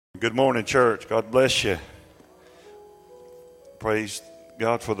Good morning, church. God bless you. Praise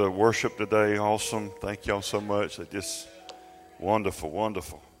God for the worship today. Awesome. Thank y'all so much. Just wonderful,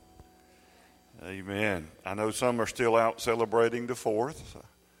 wonderful. Amen. I know some are still out celebrating the 4th.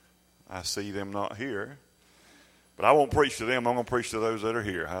 I see them not here. But I won't preach to them. I'm going to preach to those that are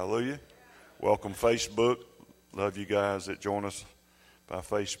here. Hallelujah. Welcome, Facebook. Love you guys that join us by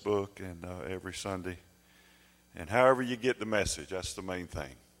Facebook and every Sunday. And however you get the message, that's the main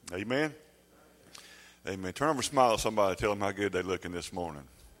thing. Amen? Amen. Turn over and smile at somebody. Tell them how good they're looking this morning.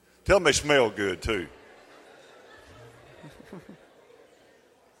 Tell them they smell good, too.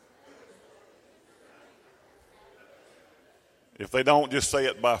 If they don't, just say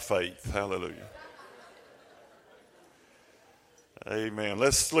it by faith. Hallelujah. Amen.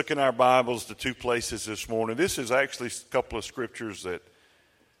 Let's look in our Bibles to two places this morning. This is actually a couple of scriptures that,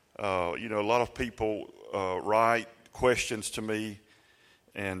 a lot of people write questions to me.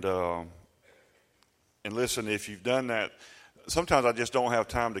 And listen, if you've done that, sometimes I just don't have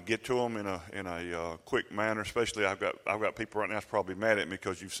time to get to them in a quick manner. Especially I've got people right now that's probably mad at me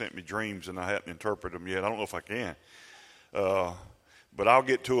because you've sent me dreams and I haven't interpreted them yet. I don't know if I can, but I'll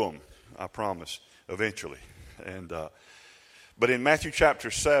get to them. I promise eventually. And but in Matthew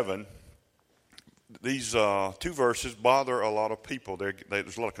chapter 7, these two verses bother a lot of people.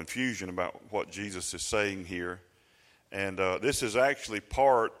 There's a lot of confusion about what Jesus is saying here. And this is actually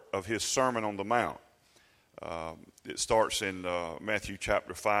part of his Sermon on the Mount. It starts in Matthew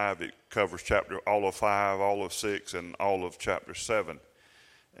chapter 5. It covers all of 5, all of 6, and all of chapter 7.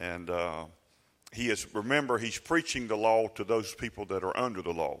 And he's preaching the law to those people that are under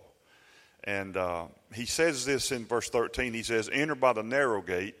the law. And he says this in verse 13. He says, "Enter by the narrow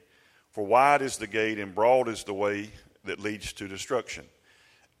gate, for wide is the gate and broad is the way that leads to destruction.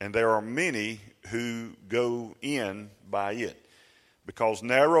 And there are many who go in by it, because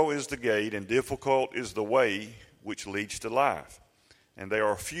narrow is the gate and difficult is the way which leads to life, and there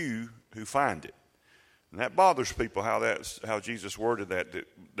are few who find it." And that bothers people how Jesus worded that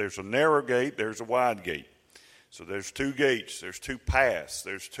there's a narrow gate, there's a wide gate. So there's two gates, there's two paths,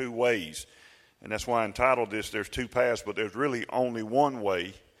 there's two ways. And that's why I entitled this, There's Two Paths, but there's really only one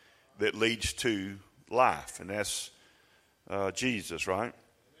way that leads to life, and that's Jesus, right?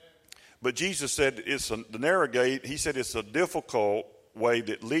 But Jesus said the narrow gate, he said it's a difficult way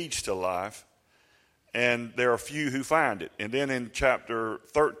that leads to life, and there are few who find it. And then in chapter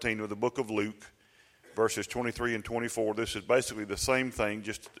 13 of the book of Luke, verses 23 and 24, this is basically the same thing,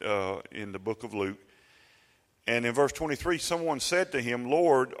 just in the book of Luke. And in verse 23, someone said to him,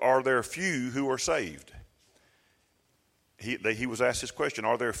 "Lord, are there few who are saved?" He was asked this question,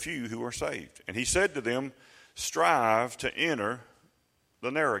 are there few who are saved? And he said to them, "Strive to enter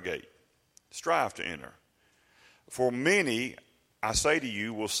the narrow gate." Strive to enter. "For many, I say to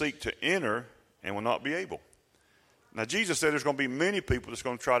you, will seek to enter and will not be able." Now, Jesus said there's going to be many people that's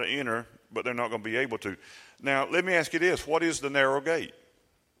going to try to enter, but they're not going to be able to. Now, let me ask you this. What is the narrow gate?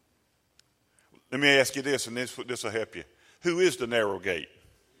 Let me ask you this, and this will help you. Who is the narrow gate?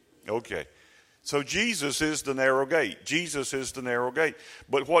 Okay. So Jesus is the narrow gate. Jesus is the narrow gate.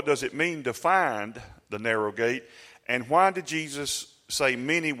 But what does it mean to find the narrow gate? And why did Jesus say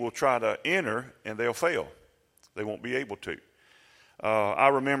many will try to enter and they'll fail? They won't be able to. I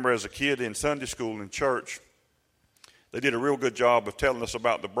remember as a kid in Sunday school in church, they did a real good job of telling us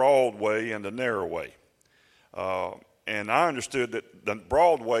about the broad way and the narrow way. And I understood that the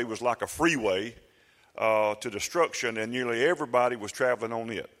broad way was like a freeway to destruction, and nearly everybody was traveling on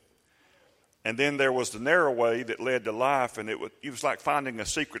it. And then there was the narrow way that led to life, and it was like finding a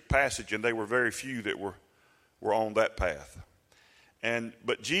secret passage, and there were very few that were on that path.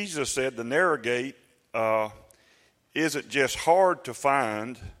 But Jesus said the narrow gate isn't just hard to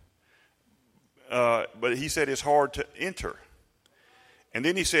find, but he said it's hard to enter. And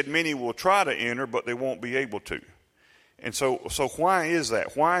then he said many will try to enter, but they won't be able to. And so why is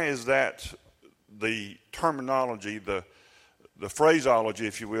that? Why is that the terminology, the phraseology,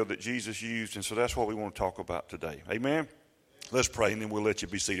 if you will, that Jesus used? And so that's what we want to talk about today. Amen? Let's pray, and then we'll let you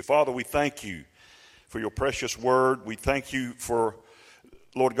be seated. Father, we thank you for your precious word. We thank you for,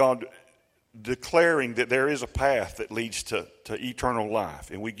 Lord God, declaring that there is a path that leads to eternal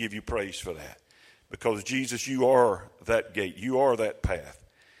life. And we give you praise for that. Because, Jesus, you are that gate. You are that path.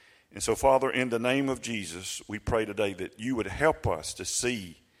 And so, Father, in the name of Jesus, we pray today that you would help us to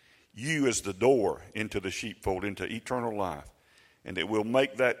see you as the door into the sheepfold, into eternal life. And that we'll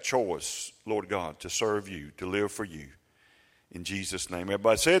make that choice, Lord God, to serve you, to live for you. In Jesus' name.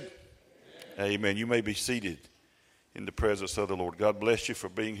 Everybody said? Amen. Amen. You may be seated in the presence of the Lord. God bless you for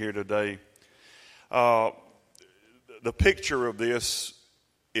being here today. The picture of this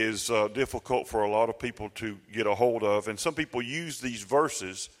is difficult for a lot of people to get a hold of. And some people use these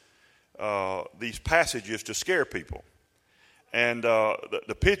verses, these passages, to scare people. And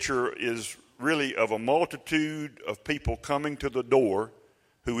the picture is really of a multitude of people coming to the door,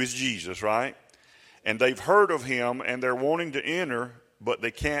 who is Jesus, right? And they've heard of him, and they're wanting to enter, but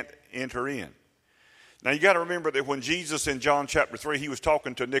they can't enter in. Now, you got to remember that when Jesus in John chapter 3, he was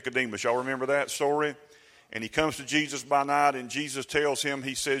talking to Nicodemus. Y'all remember that story? And he comes to Jesus by night, and Jesus tells him,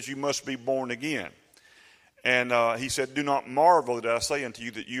 he says, you must be born again. And he said, do not marvel that I say unto you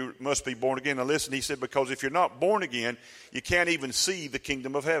that you must be born again. Now listen, he said, because if you're not born again, you can't even see the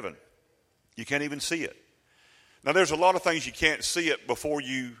kingdom of heaven. You can't even see it. Now there's a lot of things you can't see it before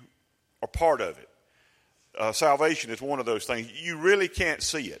you are part of it. Salvation is one of those things. You really can't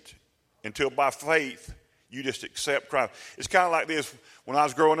see it until by faith you just accept Christ. It's kind of like this. When I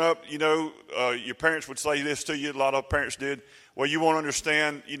was growing up, your parents would say this to you. A lot of parents did. Well, you won't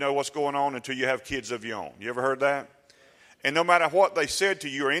understand, what's going on until you have kids of your own. You ever heard that? And no matter what they said to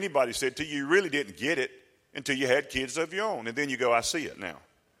you or anybody said to you, you really didn't get it until you had kids of your own. And then you go, I see it now.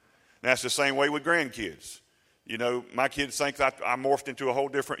 And that's the same way with grandkids. My kids think that I morphed into a whole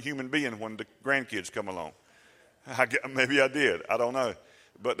different human being when the grandkids come along. Maybe I did. I don't know.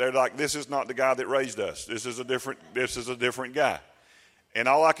 But they're like, this is not the guy that raised us. This is a different guy. And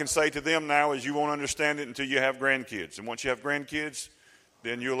all I can say to them now is you won't understand it until you have grandkids. And once you have grandkids,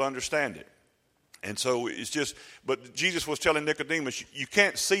 then you'll understand it. And so it's just, but Jesus was telling Nicodemus, you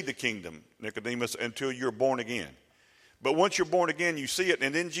can't see the kingdom, Nicodemus, until you're born again. But once you're born again, you see it.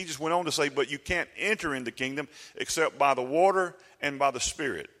 And then Jesus went on to say, but you can't enter into the kingdom except by the water and by the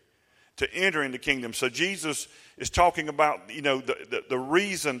Spirit to enter into the kingdom. So Jesus is talking about, the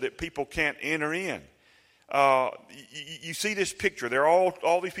reason that people can't enter in. You see this picture. They're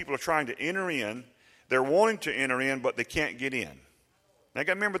all these people are trying to enter in. They're wanting to enter in, but they can't get in. Now, you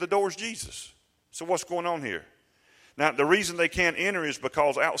got to remember the door's Jesus. So what's going on here? Now, the reason they can't enter is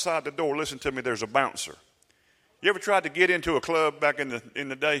because outside the door, listen to me, there's a bouncer. You ever tried to get into a club back in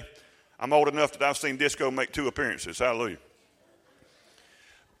the day? I'm old enough that I've seen disco make 2 appearances. Hallelujah.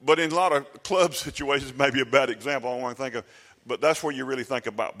 But in a lot of club situations, maybe a bad example I don't want to think of, but that's where you really think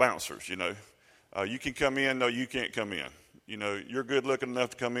about bouncers, You can come in. No, you can't come in. You're good looking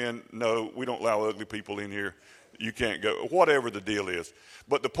enough to come in. No, we don't allow ugly people in here. You can't go. Whatever the deal is.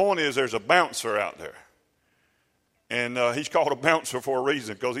 But the point is there's a bouncer out there. And he's called a bouncer for a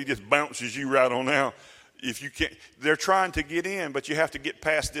reason because he just bounces you right on out. If you can't, they're trying to get in, but you have to get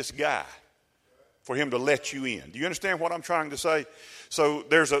past this guy for him to let you in. Do you understand what I'm trying to say? So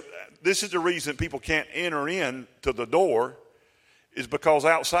this is the reason people can't enter in to the door is because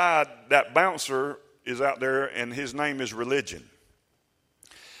outside that bouncer is out there and his name is religion.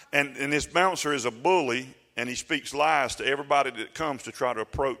 And this bouncer is a bully and he speaks lies to everybody that comes to try to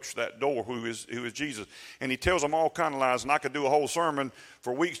approach that door who is Jesus. And he tells them all kind of lies, and I could do a whole sermon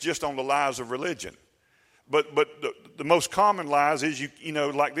for weeks just on the lies of religion. But the most common lies is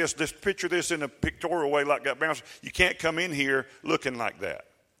like this. Just picture this in a pictorial way, like that bouncer. You can't come in here looking like that.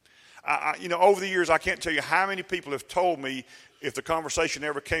 Over the years, I can't tell you how many people have told me if the conversation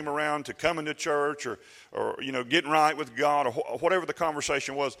ever came around to coming to church or getting right with God or whatever the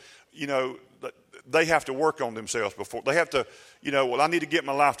conversation was, they have to work on themselves before. They have to, I need to get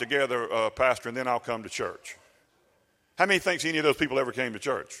my life together, Pastor, and then I'll come to church. How many thinks any of those people ever came to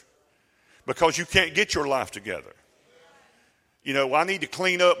church? Because you can't get your life together. I need to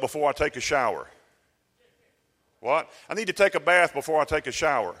clean up before I take a shower. What? I need to take a bath before I take a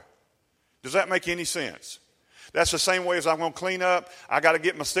shower. Does that make any sense? That's the same way as I'm going to clean up. I got to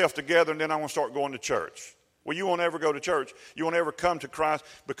get myself together, and then I'm going to start going to church. Well, you won't ever go to church. You won't ever come to Christ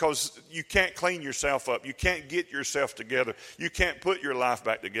because you can't clean yourself up. You can't get yourself together. You can't put your life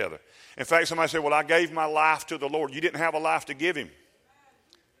back together. In fact, somebody said, well, I gave my life to the Lord. You didn't have a life to give him.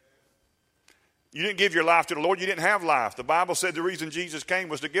 You didn't give your life to the Lord. You didn't have life. The Bible said the reason Jesus came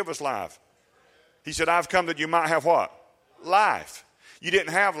was to give us life. He said, I've come that you might have what? Life. You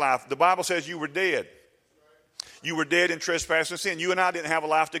didn't have life. The Bible says you were dead. You were dead in trespass and sin. You and I didn't have a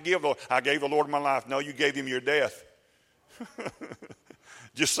life to give. I gave the Lord my life. No, you gave him your death.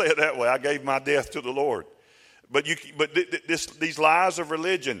 Just say it that way. I gave my death to the Lord. But these lies of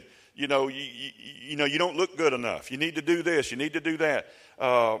religion, you don't look good enough. You need to do this. You need to do that.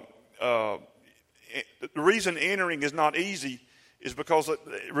 The reason entering is not easy is because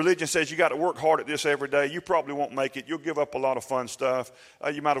religion says you got to work hard at this every day. You probably won't make it. You'll give up a lot of fun stuff.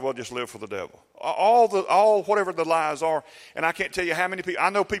 You might as well just live for the devil. All whatever the lies are. And I can't tell you how many people.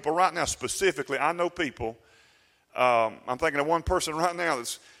 I know people right now specifically. I know people. I'm thinking of one person right now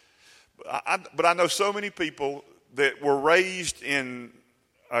but I know so many people that were raised in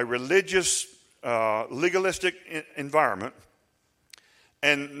a religious, legalistic environment,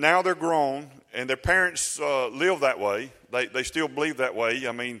 and now they're grown, and their parents live that way. They still believe that way.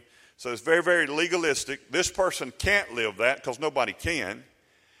 I mean, so it's very, very legalistic. This person can't live that because nobody can,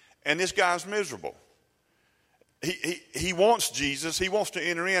 and this guy's miserable. He wants Jesus. He wants to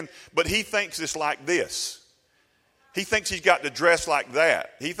enter in, but he thinks it's like this. He thinks he's got to dress like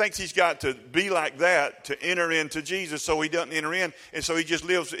that. He thinks he's got to be like that to enter into Jesus, so he doesn't enter in, and so he just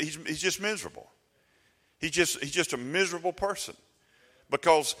lives. He's just miserable. He's just a miserable person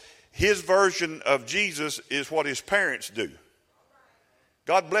because his version of Jesus is what his parents do.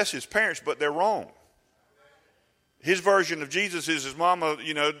 God bless his parents, but they're wrong. His version of Jesus is his mama,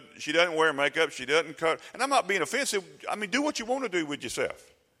 she doesn't wear makeup, she doesn't cut. And I'm not being offensive. I mean, do what you want to do with yourself.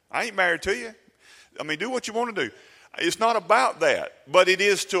 I ain't married to you. I mean, do what you want to do. It's not about that, but it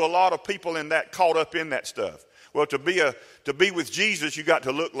is to a lot of people in that, caught up in that stuff. Well, to be with Jesus, you got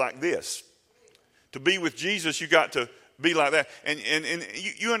to look like this. To be with Jesus, you got to be like that. And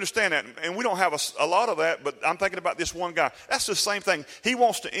you understand that. And we don't have a lot of that, but I'm thinking about this one guy. That's the same thing. He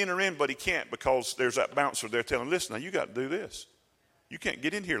wants to enter in, but he can't because there's that bouncer there telling him, listen, now you got to do this. You can't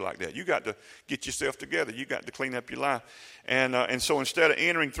get in here like that. You got to get yourself together. You got to clean up your life. And so instead of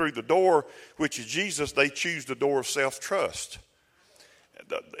entering through the door, which is Jesus, they choose the door of self-trust.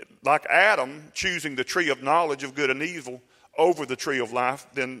 Like Adam choosing the tree of knowledge of good and evil over the tree of life,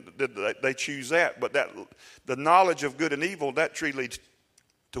 then they choose that. But the knowledge of good and evil, that tree leads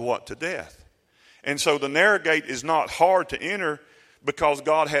to what? To death. And so the narrow gate is not hard to enter because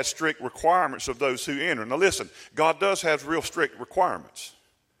God has strict requirements of those who enter. Now listen, God does have real strict requirements.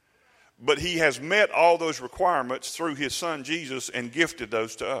 But he has met all those requirements through his son Jesus and gifted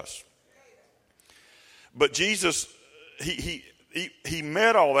those to us. But Jesus, he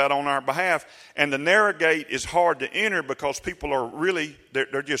met all that on our behalf. And the narrow gate is hard to enter because people are really,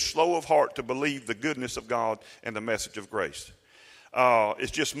 they're just slow of heart to believe the goodness of God and the message of grace.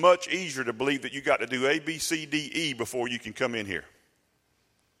 It's just much easier to believe that you got to do A, B, C, D, E before you can come in here.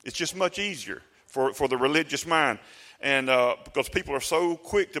 It's just much easier for the religious mind. And because people are so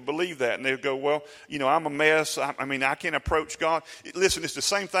quick to believe that. And they'll go, well, I'm a mess. I mean, I can't approach God. Listen, it's the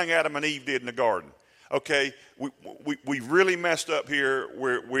same thing Adam and Eve did in the garden. Okay, we really messed up here.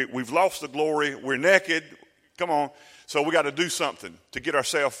 We've lost the glory. We're naked. Come on. So we got to do something to get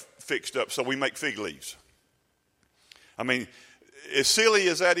ourselves fixed up. So we make fig leaves. I mean, as silly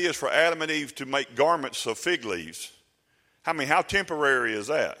as that is for Adam and Eve to make garments of fig leaves, how temporary is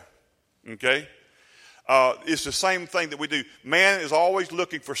that? Okay? It's the same thing that we do. Man is always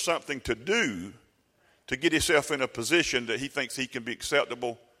looking for something to do to get himself in a position that he thinks he can be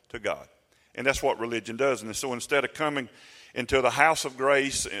acceptable to God. And that's what religion does. And so instead of coming into the house of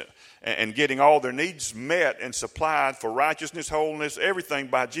grace and getting all their needs met and supplied for righteousness, holiness, everything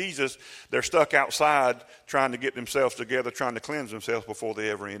by Jesus, they're stuck outside trying to get themselves together, trying to cleanse themselves before they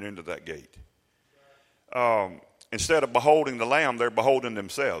ever enter into that gate. Instead of beholding the Lamb, they're beholding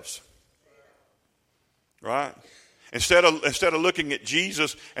themselves. Right? Instead of looking at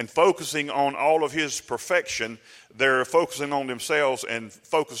Jesus and focusing on all of his perfection, they're focusing on themselves and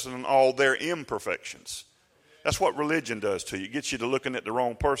focusing on all their imperfections. That's what religion does to you. It gets you to looking at the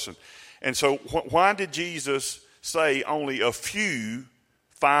wrong person. And so why did Jesus say only a few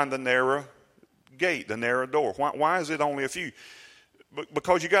find the narrow gate, the narrow door? Why is it only a few?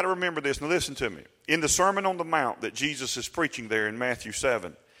 Because you got to remember this. Now listen to me. In the Sermon on the Mount that Jesus is preaching there in Matthew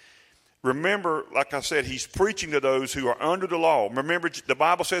 7, remember, like I said, he's preaching to those who are under the law. Remember, the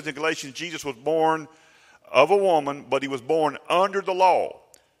Bible says in Galatians, Jesus was born of a woman, but he was born under the law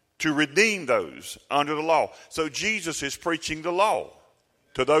to redeem those under the law. So Jesus is preaching the law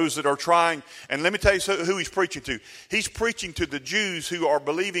to those that are trying. And let me tell you who he's preaching to. He's preaching to the Jews who are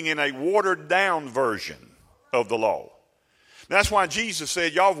believing in a watered down version of the law. That's why Jesus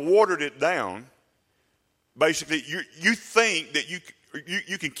said, y'all have watered it down. Basically, you think that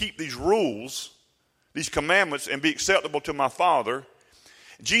you can keep these rules, these commandments, and be acceptable to my Father.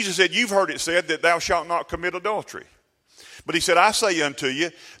 Jesus said, you've heard it said that thou shalt not commit adultery. But he said, I say unto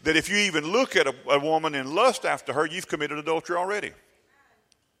you that if you even look at a woman and lust after her, you've committed adultery already.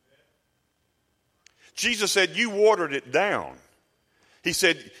 Jesus said, you watered it down. He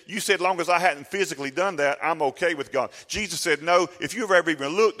said, you said, long as I hadn't physically done that, I'm okay with God. Jesus said, no, if you've ever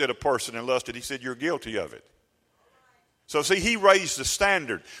even looked at a person and lusted, he said, you're guilty of it. So see, he raised the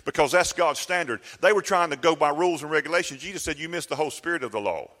standard because that's God's standard. They were trying to go by rules and regulations. Jesus said, you missed the whole spirit of the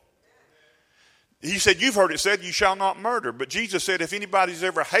law. He said, you've heard it said, you shall not murder. But Jesus said, if anybody's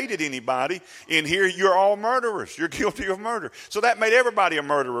ever hated anybody in here, you're all murderers. You're guilty of murder. So that made everybody a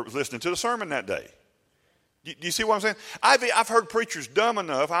murderer listening to the sermon that day. Do you see what I'm saying? I've heard preachers dumb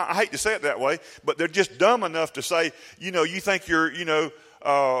enough, I hate to say it that way, but they're just dumb enough to say, you think you're, you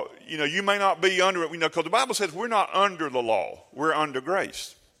may not be under it, because the Bible says we're not under the law. We're under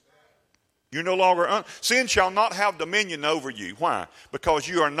grace. You're no longer, sin shall not have dominion over you. Why? Because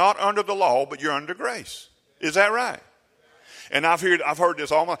you are not under the law, but you're under grace. Is that right? And I've heard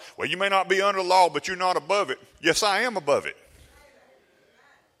this all my, well, you may not be under the law, but you're not above it. Yes, I am above it.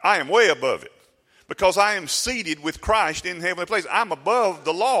 I am way above it. Because I am seated with Christ in heavenly places. I'm above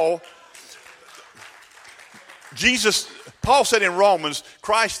the law. Paul said in Romans,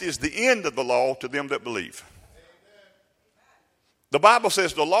 Christ is the end of the law to them that believe. The Bible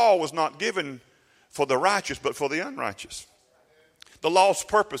says the law was not given for the righteous, but for the unrighteous. The law's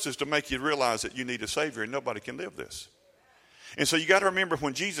purpose is to make you realize that you need a Savior and nobody can live this. And so you got to remember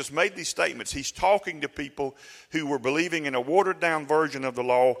when Jesus made these statements, he's talking to people who were believing in a watered down version of the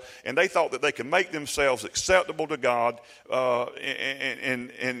law, and they thought that they could make themselves acceptable to God. And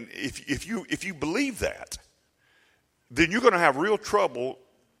if you believe that, then you're going to have real trouble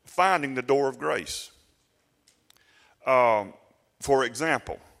finding the door of grace. For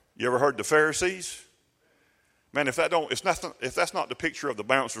example, you ever heard the Pharisees? Man, if that's not the picture of the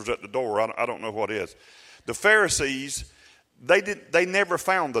bouncers at the door, I don't know what is. The Pharisees, they never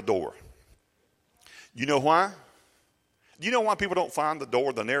found the door. You know why? You know why people don't find the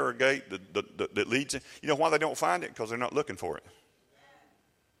door, the narrow gate that leads in? You know why they don't find it? Because they're not looking for it.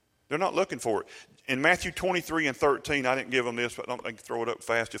 They're not looking for it. In Matthew 23 and 13, I didn't give them this, but they can throw it up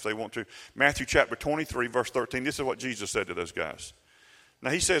fast if they want to. Matthew chapter 23, verse 13, this is what Jesus said to those guys.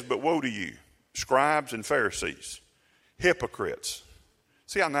 Now he says, but woe to you, scribes and Pharisees, hypocrites.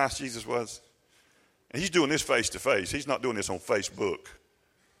 See how nice Jesus was? And he's doing this face to face. He's not doing this on Facebook.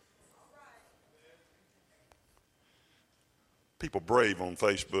 People brave on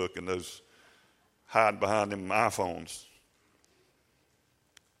Facebook and those hide behind them iPhones.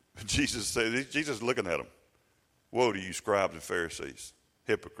 Jesus is looking at them. Woe to you, scribes and Pharisees,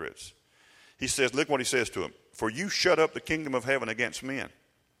 hypocrites. He says, look what he says to them. For you shut up the kingdom of heaven against men.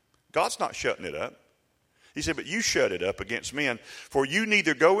 God's not shutting it up. He said, but you shut it up against men. For you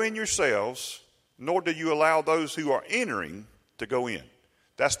neither go in yourselves, nor do you allow those who are entering to go in.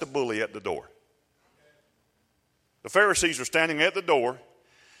 That's the bully at the door. The Pharisees are standing at the door.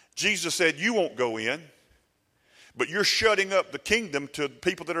 Jesus said, you won't go in, but you're shutting up the kingdom to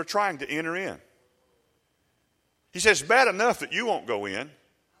people that are trying to enter in. He says, it's bad enough that you won't go in,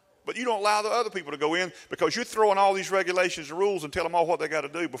 but you don't allow the other people to go in because you're throwing all these regulations and rules and tell them all what they got to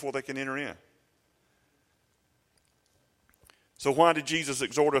do before they can enter in. So why did Jesus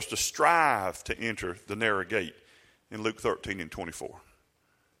exhort us to strive to enter the narrow gate in Luke 13 and 24?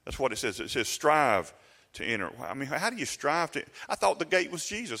 That's what it says. It says strive to enter. I mean, how do you strive to? I thought the gate was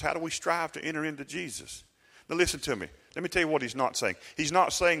Jesus. How do we strive to enter into Jesus? Now listen to me. Let me tell you what he's not saying. He's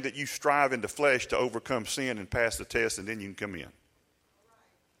not saying that you strive in the flesh to overcome sin and pass the test and then you can come in.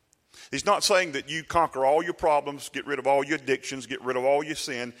 He's not saying that you conquer all your problems, get rid of all your addictions, get rid of all your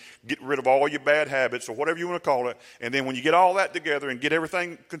sin, get rid of all your bad habits or whatever you want to call it. And then when you get all that together and get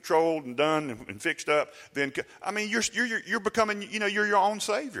everything controlled and done and fixed up, then, I mean, you're becoming, you're your own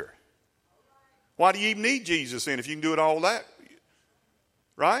Savior. Why do you even need Jesus then if you can do it all that?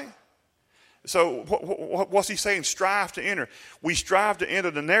 Right? So what's he saying? Strive to enter. We strive to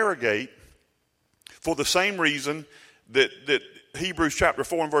enter the narrow gate for the same reason that Hebrews chapter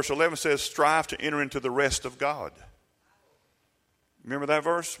 4 and verse 11 says, strive to enter into the rest of God. Remember that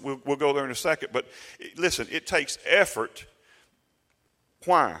verse? We'll go there in a second. But listen, it takes effort.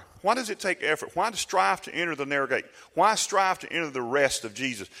 Why? Why does it take effort? Why to strive to enter the narrow gate? Why strive to enter the rest of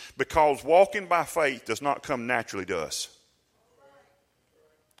Jesus? Because walking by faith does not come naturally to us.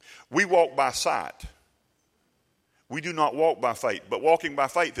 We walk by sight. We do not walk by faith. But walking by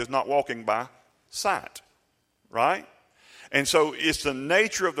faith is not walking by sight. Right? And so it's the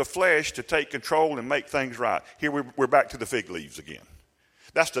nature of the flesh to take control and make things right. Here we're back to the fig leaves again.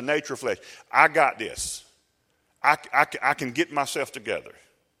 That's the nature of flesh. I got this. I can get myself together.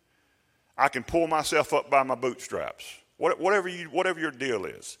 I can pull myself up by my bootstraps. Whatever your deal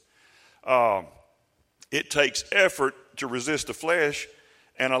is. It takes effort to resist the flesh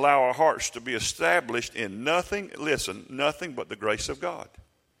and allow our hearts to be established in nothing but the grace of God.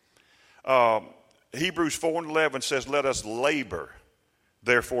 Hebrews 4 and 11 says, let us labor,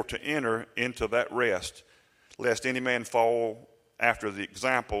 therefore, to enter into that rest, lest any man fall after the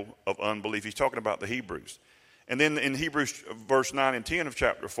example of unbelief. He's talking about the Hebrews. And then in Hebrews verse 9 and 10 of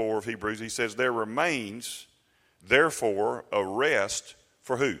chapter 4 of Hebrews, he says, there remains, therefore, a rest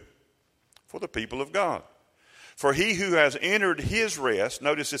for who? For the people of God. For he who has entered his rest,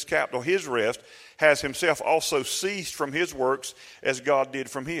 notice this capital, his rest, has himself also ceased from his works as God did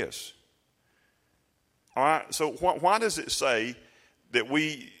from his. All right, so why does it say that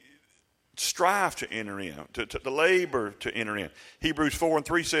we strive to enter in, to labor to enter in? Hebrews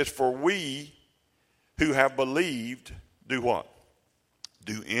 4:3 says, for we who have believed do what?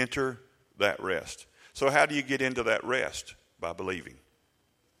 Do enter that rest. So how do you get into that rest? By believing.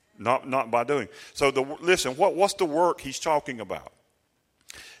 Not by doing. So listen, what's the work he's talking about?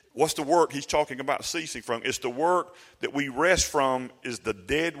 What's the work he's talking about ceasing from? It's the work that we rest from is the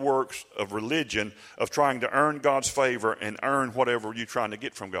dead works of religion, of trying to earn God's favor and earn whatever you're trying to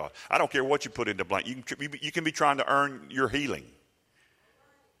get from God. I don't care what you put into blank. You can be trying to earn your healing.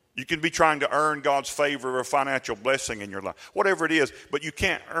 You can be trying to earn God's favor or financial blessing in your life. Whatever it is, but you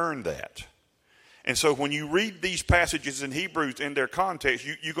can't earn that. And so when you read these passages in Hebrews in their context,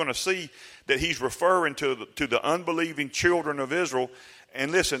 you're going to see that he's referring to the unbelieving children of Israel.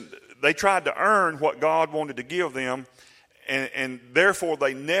 And listen, they tried to earn what God wanted to give them, and therefore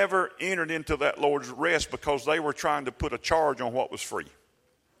they never entered into that Lord's rest because they were trying to put a charge on what was free.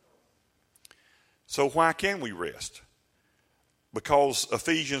 So why can we rest? Because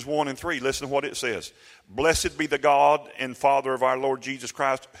Ephesians 1:3, listen to what it says. Blessed be the God and Father of our Lord Jesus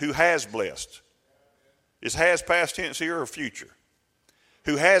Christ, who has blessed. Is has past tense here or future?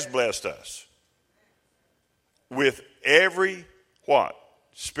 Who has blessed us with every what?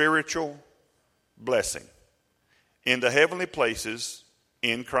 Spiritual blessing in the heavenly places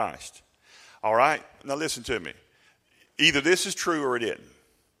in Christ. All right? Now listen to me. Either this is true or it isn't.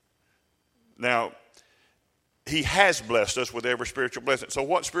 Now, he has blessed us with every spiritual blessing. So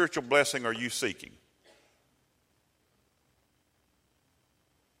what spiritual blessing are you seeking?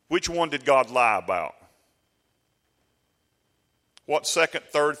 Which one did God lie about? What second,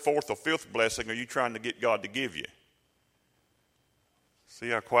 third, fourth, or fifth blessing are you trying to get God to give you? See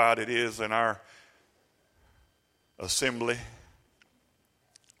how quiet it is in our assembly?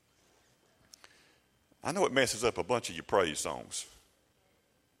 I know it messes up a bunch of your praise songs.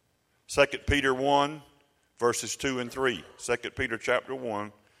 2 Peter 1, verses 2 and 3. 2 Peter chapter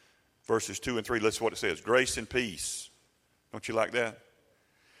 1, verses 2 and 3. Listen to what it says. Grace and peace. Don't you like that?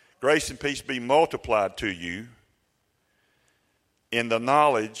 Grace and peace be multiplied to you in the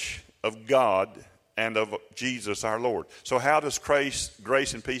knowledge of God and of Jesus our Lord. So how does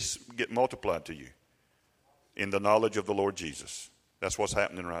grace and peace get multiplied to you? In the knowledge of the Lord Jesus. That's what's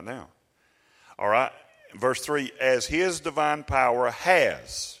happening right now. All right. Verse 3, as his divine power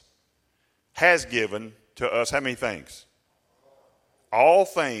has given to us how many things? All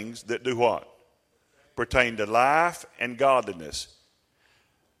things that do what? Pertain to life and godliness.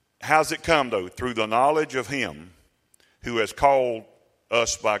 How's it come though? Through the knowledge of him who has called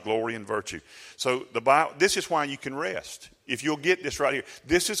us by glory and virtue. So the Bible, this is why you can rest. If you'll get this right here,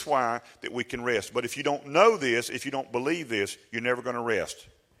 this is why that we can rest. But if you don't know this, if you don't believe this, you're never going to rest.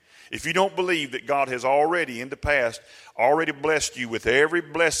 If you don't believe that God has already in the past already blessed you with every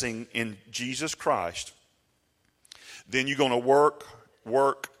blessing in Jesus Christ, then you're going to work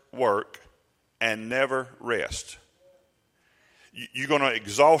and never rest. You're going to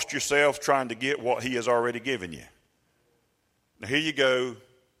exhaust yourself trying to get what he has already given you. Now here you go.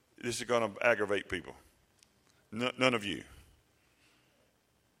 This is going to aggravate people. None of you.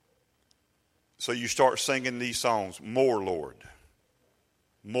 So you start singing these songs. More, Lord.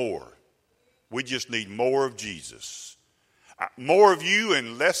 More. We just need more of Jesus. More of you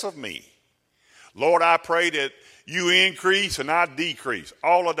and less of me. Lord, I pray that you increase and I decrease.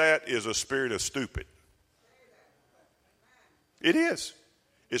 All of that is a spirit of stupid. It is.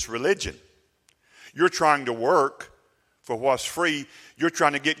 It's religion. You're trying to work for what's free. You're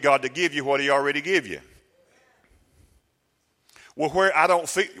trying to get God to give you what he already gave you. Well, where I don't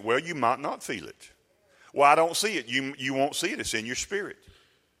feel, well, you might not feel it. Well, I don't see it. You won't see it. It's in your spirit.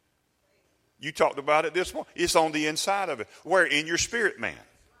 You talked about it this morning. It's on the inside of it. Where? In your spirit, man.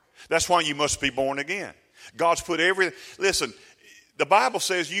 That's why you must be born again. God's put everything. Listen, the Bible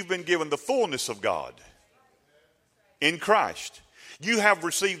says you've been given the fullness of God in Christ. You have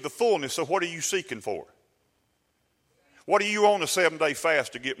received the fullness, so what are you seeking for? What are you on a 7-day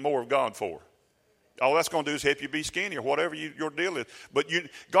fast to get more of God for? All that's going to do is help you be skinny or whatever your deal is. But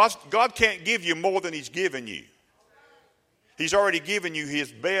God can't give you more than he's given you. He's already given you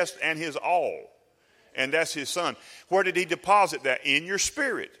his best and his all. And that's his son. Where did he deposit that? In your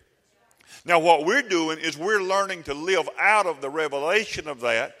spirit. Now what we're doing is we're learning to live out of the revelation of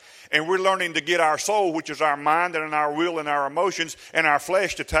that. And we're learning to get our soul, which is our mind and our will and our emotions and our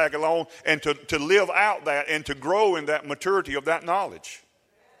flesh to tag along and to live out that and to grow in that maturity of that knowledge.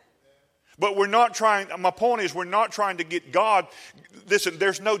 But we're not trying, my point is we're not trying to get God. Listen,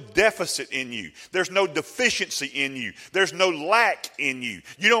 there's no deficit in you. There's no deficiency in you. There's no lack in you.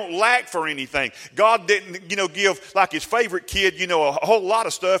 You don't lack for anything. God didn't, give like his favorite kid, a whole lot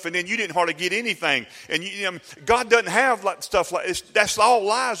of stuff, and then you didn't hardly get anything. And God doesn't have stuff like this. That's all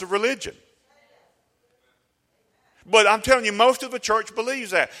lies of religion. But I'm telling you, most of the church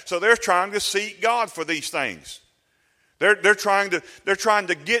believes that. So they're trying to seek God for these things. They're trying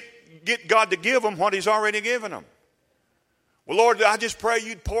to get God to give them what he's already given them. Well, Lord, I just pray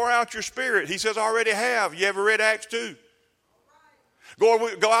you'd pour out your Spirit. He says, I already have. You ever read Acts 2?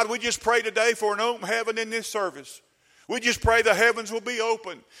 God, we just pray today for an open heaven in this service. We just pray the heavens will be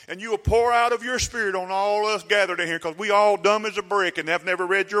open and you will pour out of your Spirit on all us gathered in here, because we all dumb as a brick and have never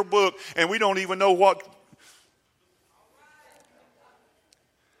read your book, and we don't even know what.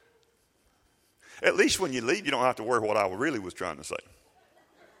 At least when you leave, you don't have to worry what I really was trying to say.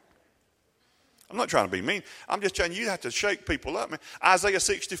 I'm not trying to be mean. I'm just telling you, you have to shake people up, man. Isaiah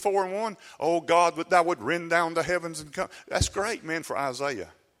 64:1, oh God, that thou would rend down the heavens and come. That's great, man, for Isaiah.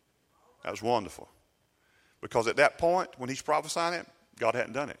 That was wonderful. Because at that point, when he's prophesying it, God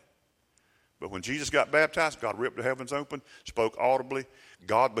hadn't done it. But when Jesus got baptized, God ripped the heavens open, spoke audibly.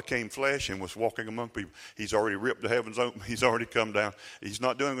 God became flesh and was walking among people. He's already ripped the heavens open. He's already come down. He's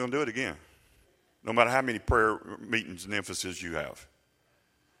not going to do it again. No matter how many prayer meetings and emphasis you have.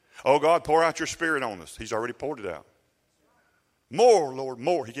 Oh, God, pour out your Spirit on us. He's already poured it out. More, Lord,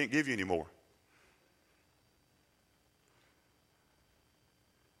 more. He can't give you any more.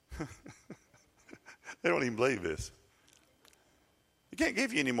 They don't even believe this. He can't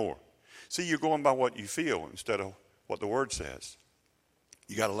give you any more. See, you're going by what you feel instead of what the Word says.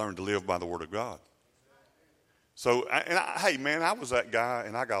 You got to learn to live by the Word of God. So, hey, man, I was that guy,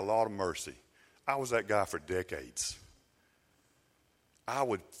 and I got a lot of mercy. I was that guy for decades. I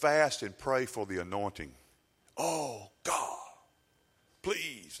would fast and pray for the anointing. Oh, God,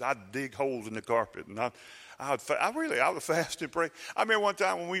 please. I'd dig holes in the carpet, and I would fast and pray. I remember one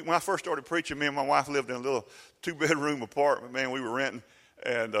time when I first started preaching, me and my wife lived in a little 2-bedroom apartment, man, we were renting,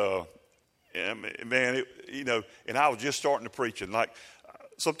 and man, and I was just starting to preach, and like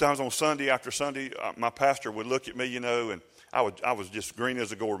sometimes on Sunday after Sunday, my pastor would look at me, and I was just green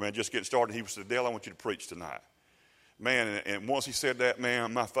as a gourd, man, just getting started. He said, Dale, I want you to preach tonight. Man, and once he said that,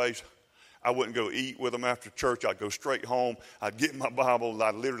 man, my face, I wouldn't go eat with him after church. I'd go straight home. I'd get my Bible, and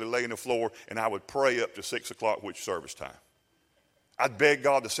I'd literally lay on the floor, and I would pray up to 6 o'clock, which service time. I'd beg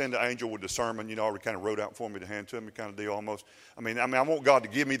God to send an angel with the sermon, already kind of wrote out for me to hand to me kind of deal almost. I mean, I want God to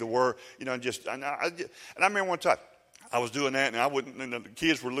give me the word, and I remember one time, I was doing that, and I wouldn't. And the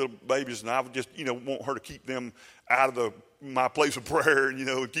kids were little babies, and I would just, want her to keep them out of my place of prayer,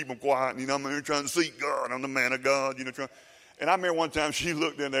 and keep them quiet. And I'm there trying to seek God. I'm the man of God, trying. And I remember one time she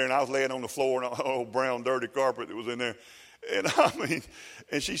looked in there, and I was laying on the floor on an old brown dirty carpet that was in there, and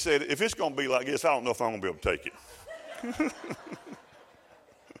and she said, "If it's going to be like this, I don't know if I'm going to be able to take it."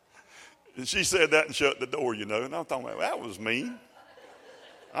 And she said that and shut the door, And I'm thinking, well, that was mean.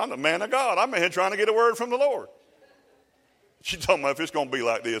 I'm the man of God. I'm in here trying to get a word from the Lord. She told me, if it's going to be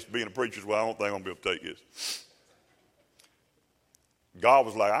like this, being a preacher's wife, I don't think I'm going to be able to take this. God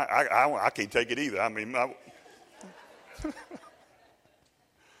was like, I can't take it either. I mean,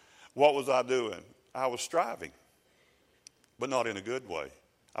 what was I doing? I was striving, but not in a good way.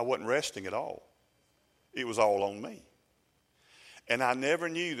 I wasn't resting at all. It was all on me. And I never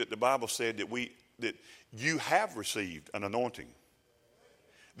knew that the Bible said that you have received an anointing.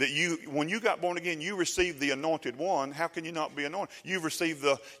 That when you got born again, you received the anointed one. How can you not be anointed? You've received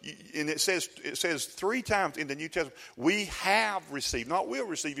and it says 3 times in the New Testament, we have received, not will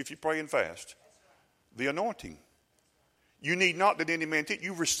receive if you pray and fast, the anointing. You need not that any man teach.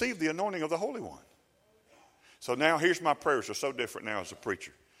 You've received the anointing of the Holy One. So now here's my prayers. They're so different now as a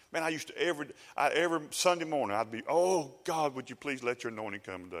preacher. Man, I used to every Sunday morning, I'd be, oh, God, would you please let your anointing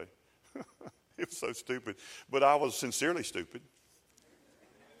come today? It was so stupid. But I was sincerely stupid.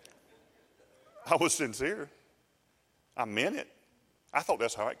 I was sincere. I meant it. I thought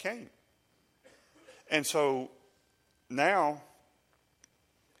that's how it came. And so now,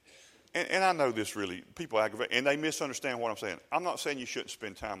 and I know this really, people aggravate, and they misunderstand what I'm saying. I'm not saying you shouldn't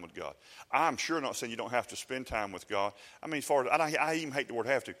spend time with God. I'm sure not saying you don't have to spend time with God. I mean, as far as, I even hate the word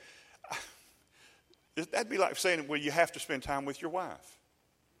have to. That'd be like saying, well, you have to spend time with your wife.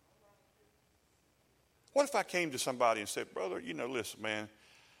 What if I came to somebody and said, brother, listen, man,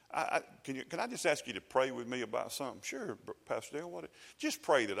 can I just ask you to pray with me about something? Sure, Pastor Dale. Just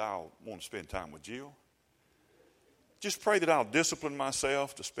pray that I'll want to spend time with Jill. Just pray that I'll discipline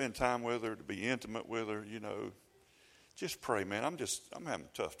myself to spend time with her, to be intimate with her, Just pray, man. I'm having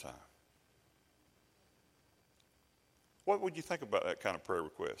a tough time. What would you think about that kind of prayer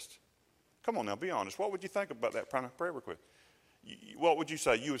request? Come on now, be honest. What would you think about that kind of prayer request? What would you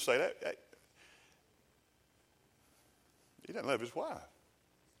say? You would say that he doesn't love his wife.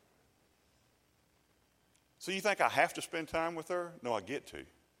 So you think I have to spend time with her? No, I get to.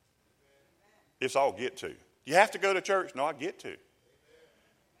 It's all get to. You have to go to church? No, I get to.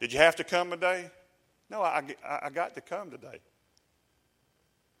 Did you have to come today? No, I got to come today.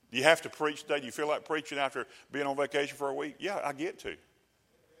 Do you have to preach today? Do you feel like preaching after being on vacation for a week? Yeah, I get to.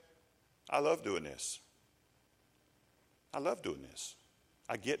 I love doing this. I love doing this.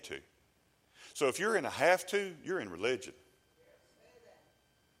 I get to. So if you're in a have to, you're in religion.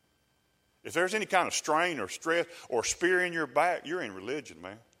 If there's any kind of strain or stress or spear in your back, you're in religion,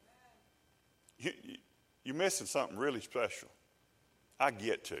 man. You're missing something really special. I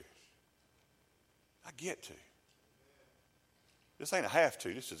get to. I get to. This ain't a have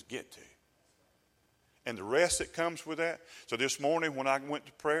to. This is get to. And the rest that comes with that. So this morning when I went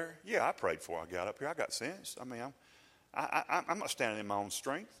to prayer, yeah, I prayed before I got up here. I got sense. I mean, I'm not standing in my own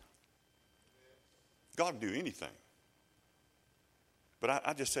strength. God will do anything. But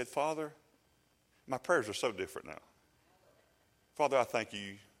I just said, Father, my prayers are so different now. Father, I thank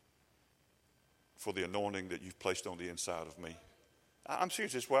you for the anointing that you've placed on the inside of me. I'm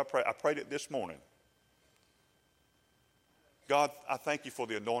serious. This is what I pray. I prayed it this morning. God, I thank you for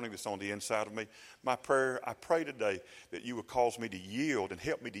the anointing that's on the inside of me. My prayer, I pray today that you would cause me to yield and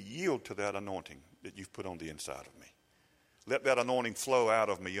help me to yield to that anointing that you've put on the inside of me. Let that anointing flow out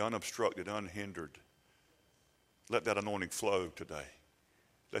of me unobstructed, unhindered. Let that anointing flow today.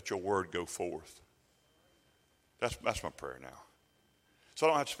 Let your word go forth. That's my prayer now. So I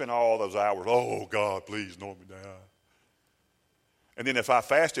don't have to spend all those hours, oh, God, please anoint me down. And then if I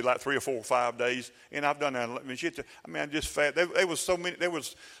fasted like 3 or 4 or 5 days, and I've done that, I just fast. There was so many,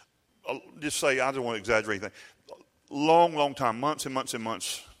 just say, I don't want to exaggerate anything, long time, months and months and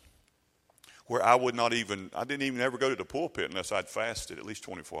months, where I didn't even ever go to the pulpit unless I'd fasted at least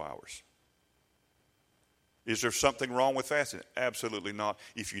 24 hours. Is there something wrong with fasting? Absolutely not,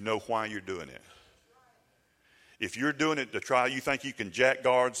 if you know why you're doing it. If you're doing it to try, you think you can jack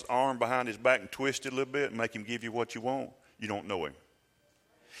God's arm behind his back and twist it a little bit and make him give you what you want, you don't know him.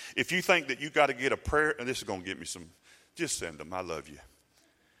 If you think that you got to get a prayer, and this is going to get me some, just send them. I love you.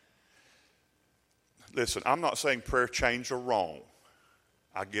 Listen, I'm not saying prayer chains are wrong.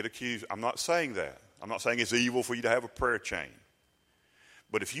 I get accused. I'm not saying that. I'm not saying it's evil for you to have a prayer chain.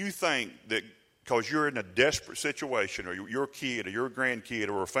 But if you think that because you're in a desperate situation, or your kid or your grandkid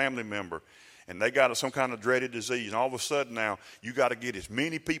or a family member, and they got some kind of dreaded disease, and all of a sudden now you got to get as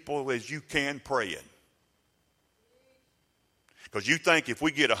many people as you can praying. Because you think if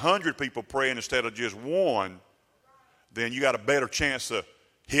we get 100 people praying instead of just one, then you got a better chance of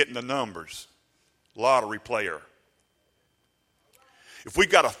hitting the numbers. Lottery player. If we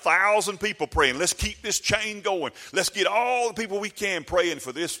got 1,000 people praying, let's keep this chain going. Let's get all the people we can praying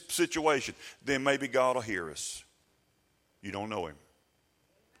for this situation. Then maybe God will hear us. You don't know him.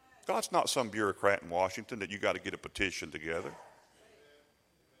 God's not some bureaucrat in Washington that you got to get a petition together.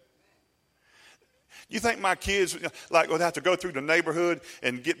 You think my kids would have to go through the neighborhood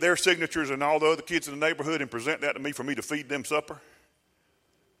and get their signatures and all the other kids in the neighborhood and present that to me for me to feed them supper?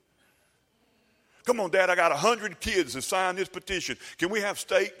 Come on, Dad, I got 100 kids that signed this petition. Can we have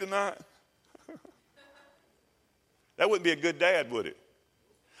steak tonight? That wouldn't be a good dad, would it?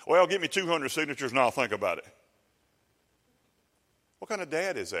 Well, give me 200 signatures and I'll think about it. What kind of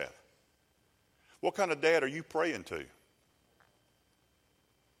dad is that? What kind of dad are you praying to?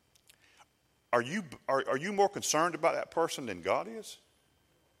 Are you more concerned about that person than God is?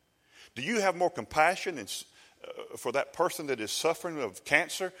 Do you have more compassion for that person that is suffering of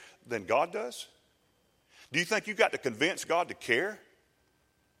cancer than God does? Do you think you got to convince God to care?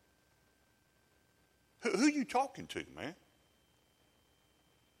 Who are you talking to, man?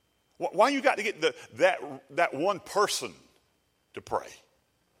 Why you got to get that one person to pray?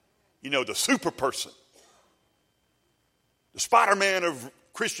 You know, the super person. The Spider-Man of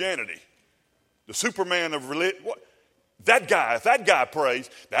Christianity. The Superman of religion. If that guy prays,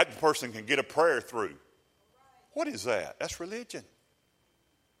 that person can get a prayer through. What is that? That's religion.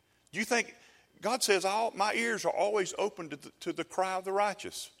 Do you think God says, my ears are always open to the cry of the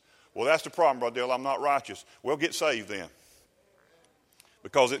righteous? Well, that's the problem, Brother Dale. I'm not righteous. Well, get saved then.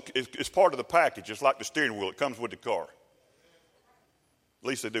 Because it's part of the package. It's like the steering wheel. It comes with the car. At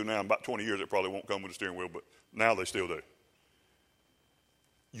least they do now. In about 20 years, it probably won't come with the steering wheel, but now they still do.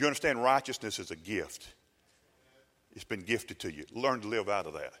 You understand righteousness is a gift. It's been gifted to you. Learn to live out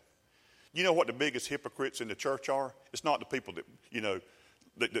of that. You know what the biggest hypocrites in the church are? It's not the people that,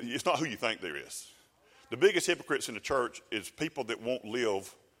 it's not who you think there is. The biggest hypocrites in the church is people that won't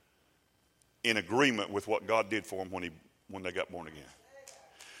live in agreement with what God did for them when they got born again.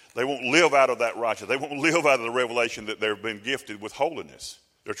 They won't live out of that righteousness. They won't live out of the revelation that they've been gifted with holiness.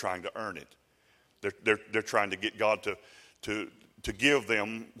 They're trying to earn it. They're trying to get God to give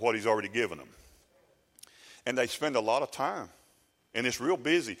them what he's already given them. And they spend a lot of time. And it's real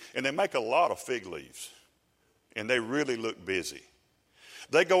busy. And they make a lot of fig leaves. And they really look busy.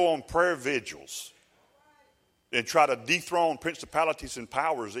 They go on prayer vigils and try to dethrone principalities and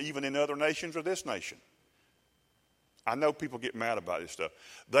powers even in other nations or this nation. I know people get mad about this stuff.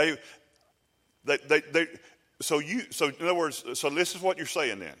 So in other words, so this is what you're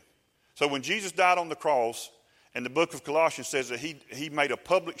saying then. So when Jesus died on the cross, and the book of Colossians says that he made a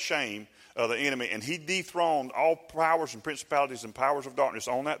public shame of the enemy, and he dethroned all powers and principalities and powers of darkness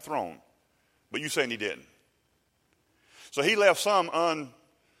on that throne. But you're saying he didn't. So he left some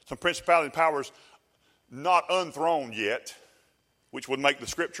principality and powers not unthroned yet, which would make the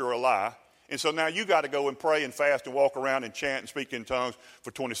scripture a lie. And so now you got to go and pray and fast and walk around and chant and speak in tongues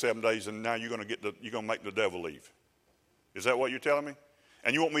for 27 days, and now you're going to make the devil leave. Is that what you're telling me?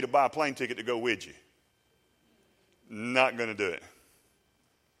 And you want me to buy a plane ticket to go with you? Not going to do it.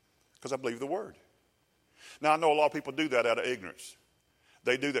 Because I believe the word. Now I know a lot of people do that out of ignorance.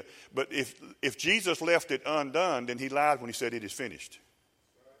 They do that. But if Jesus left it undone, then he lied when he said it is finished.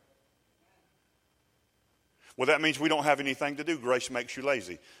 Well, that means we don't have anything to do. Grace makes you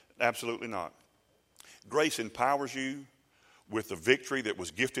lazy. Absolutely not. Grace empowers you with the victory that was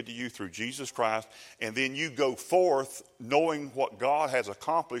gifted to you through Jesus Christ, and then you go forth knowing what God has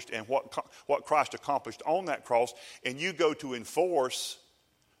accomplished and what Christ accomplished on that cross, and you go to enforce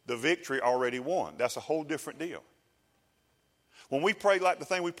the victory already won. That's a whole different deal. When we pray like the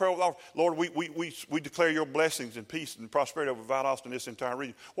thing we pray, Lord, we declare your blessings and peace and prosperity over Valdosta and this entire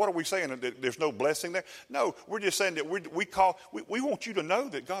region. What are we saying? That there's no blessing there? No, we're just saying that we want you to know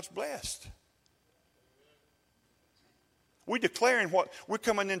that God's blessed. We're declaring we're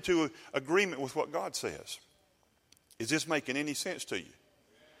coming into agreement with what God says. Is this making any sense to you?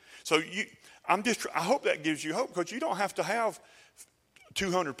 So I hope that gives you hope, because you don't have to have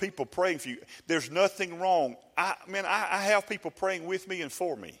 200 people praying for you. There's nothing wrong. I have people praying with me and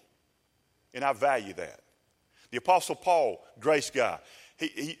for me, and I value that. The Apostle Paul, grace guy,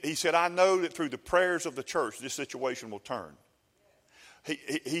 he said, I know that through the prayers of the church, this situation will turn.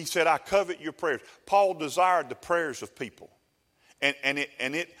 He said, I covet your prayers. Paul desired the prayers of people.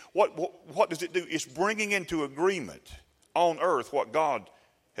 What does it do? It's bringing into agreement on earth what God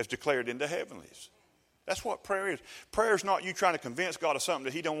has declared in the heavenlies. That's what prayer is. Prayer is not you trying to convince God of something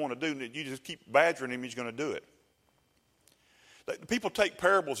that he don't want to do, and that you just keep badgering him, he's going to do it. People take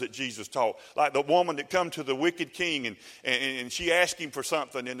parables that Jesus taught, like the woman that come to the wicked king and she asked him for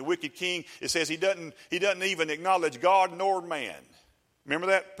something, and the wicked king, it says he doesn't even acknowledge God nor man. Remember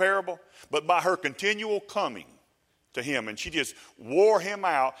that parable? But by her continual coming to him, and she just wore him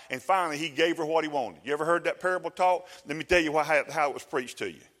out, and finally he gave her what he wanted. You ever heard that parable taught? Let me tell you how it was preached to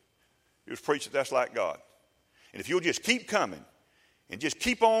you. It was preached that that's like God. And if you'll just keep coming and just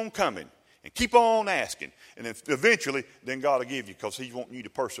keep on coming and keep on asking, and then eventually then God will give you, because he's wanting you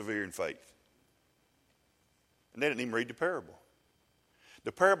to persevere in faith. And they didn't even read the parable.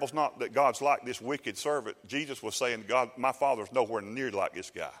 The parable's not that God's like this wicked servant. Jesus was saying, God, my Father's nowhere near like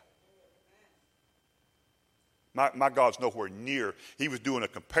this guy. My God's nowhere near. He was doing a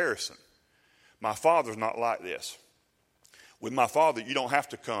comparison. My Father's not like this. With my Father, you don't have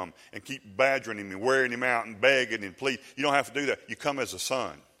to come and keep badgering him and wearing him out and begging and pleading. You don't have to do that. You come as a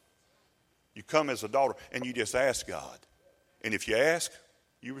son. You come as a daughter, and you just ask God. And if you ask,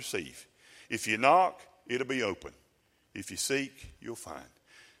 you receive. If you knock, it'll be open. If you seek, you'll find.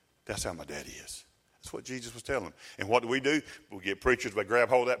 That's how my daddy is. That's what Jesus was telling them. And what do? We get preachers, they grab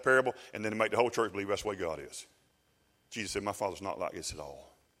hold of that parable, and then they make the whole church believe that's the way God is. Jesus said, my Father's not like this at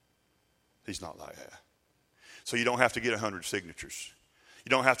all. He's not like that. So you don't have to get 100 signatures. You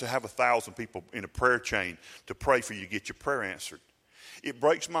don't have to have 1,000 people in a prayer chain to pray for you to get your prayer answered. It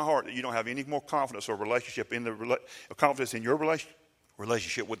breaks my heart that you don't have any more confidence or relationship in confidence in your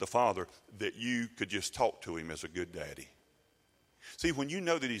relationship with the Father, that you could just talk to him as a good daddy. See, when you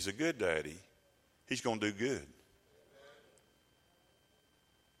know that he's a good daddy, he's going to do good.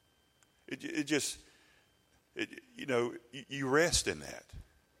 You rest in that.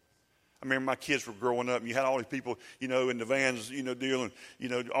 I remember my kids were growing up, and you had all these people, in the vans, dealing,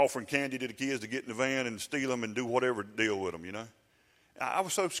 offering candy to the kids to get in the van and steal them and do whatever deal with them, I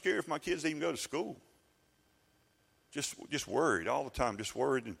was so scared if my kids didn't even go to school. Just worried all the time, just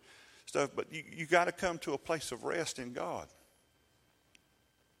worried and stuff. But you got to come to a place of rest in God.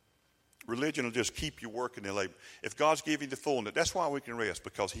 religion will just keep you working and labor. If God's giving you the fullness, that's why we can rest,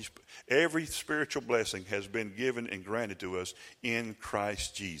 because every spiritual blessing has been given and granted to us in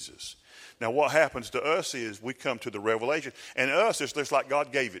Christ Jesus. Now, what happens to us is we come to the revelation, and us, it's just like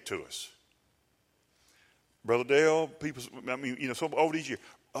God gave it to us. Brother Dale, people, so over these years,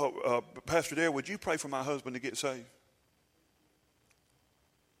 Pastor Dale, would you pray for my husband to get saved?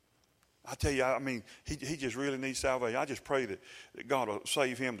 I tell you, he just really needs salvation. I just pray that God will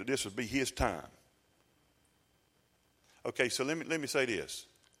save him, that this will be his time. Okay, so let me say this.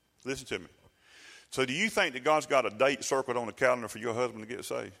 Listen to me. So do you think that God's got a date circled on the calendar for your husband to get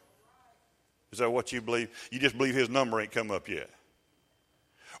saved? Is that what you believe? You just believe his number ain't come up yet?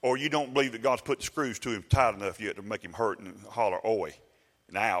 Or you don't believe that God's put the screws to him tight enough yet to make him hurt and holler, oi,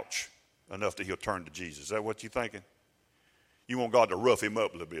 and ouch, enough that he'll turn to Jesus? Is that what you're thinking? You want God to rough him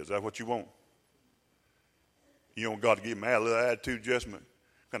up a little bit. Is that what you want? You want God to give him a little attitude adjustment,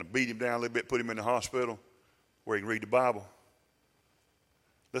 kind of beat him down a little bit, put him in the hospital where he can read the Bible?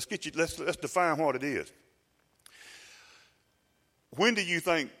 Let's define what it is. When do you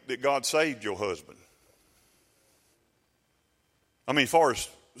think that God saved your husband? As far as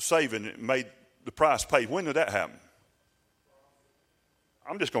saving, it made the price paid. When did that happen?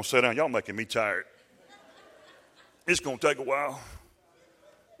 I'm just going to sit down. Y'all making me tired. It's going to take a while.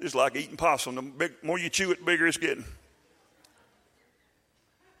 It's like eating possum. The more you chew it, the bigger it's getting.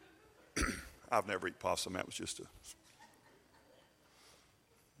 I've never eaten possum. That was just a...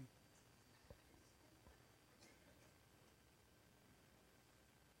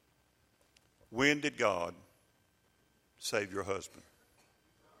 When did God save your husband?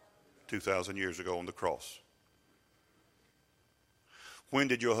 2,000 years ago on the cross. When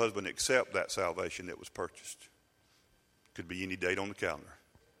did your husband accept that salvation that was purchased? Could be any date on the calendar.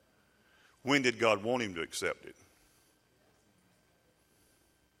 When did God want him to accept it?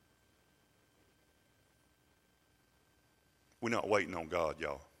 We're not waiting on God,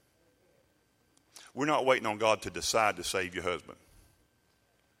 y'all. We're not waiting on God to decide to save your husband.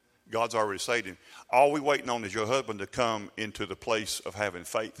 God's already saved him. All we're waiting on is your husband to come into the place of having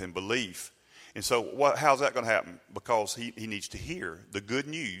faith and belief. And so how's that going to happen? Because he needs to hear the good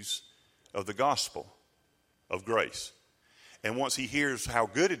news of the gospel of grace. And once he hears how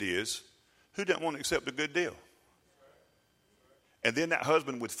good it is, who doesn't want to accept a good deal? And then that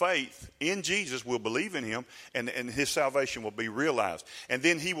husband with faith in Jesus will believe in him, and his salvation will be realized. And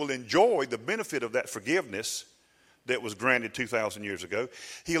then he will enjoy the benefit of that forgiveness that was granted 2,000 years ago.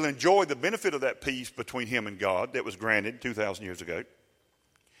 He'll enjoy the benefit of that peace between him and God that was granted 2,000 years ago.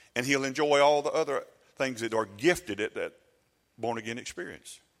 And he'll enjoy all the other things that are gifted at that born-again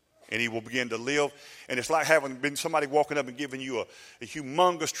experience. And he will begin to live. And it's like having been somebody walking up and giving you a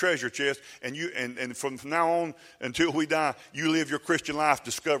humongous treasure chest. And from now on until we die, you live your Christian life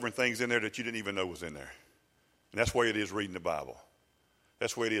discovering things in there that you didn't even know was in there. And that's the way it is reading the Bible.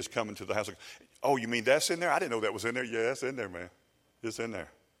 That's the way it is coming to the house. Oh, you mean that's in there? I didn't know that was in there. Yeah, it's in there, man. It's in there.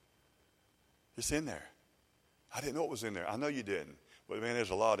 It's in there. I didn't know it was in there. I know you didn't. But, man, there's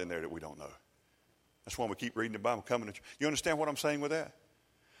a lot in there that we don't know. That's why we keep reading the Bible, coming to church. You understand what I'm saying with that?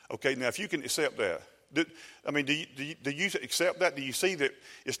 Okay, now if you can accept that, do you accept that? Do you see that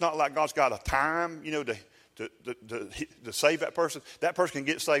it's not like God's got a time, to save that person? That person can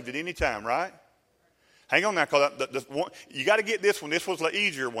get saved at any time, right? Hang on now, because you got to get this one. This was the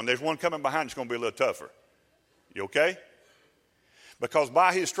easier one. There's one coming behind that's going to be a little tougher. You okay? Because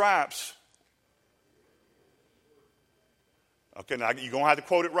by his stripes, okay, now you're going to have to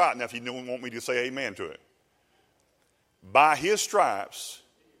quote it right now if you don't want me to say amen to it. By his stripes,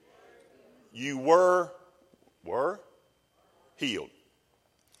 you were healed.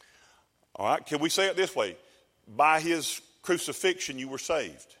 All right, can we say it this way? By his crucifixion, you were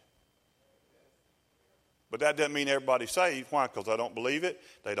saved. But that doesn't mean everybody's saved. Why? Because they don't believe it,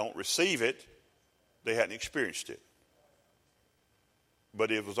 they don't receive it, they hadn't experienced it.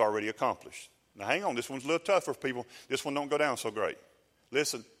 But it was already accomplished. Now hang on, this one's a little tougher for people. This one don't go down so great.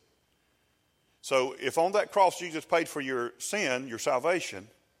 Listen. So if on that cross Jesus paid for your sin, your salvation,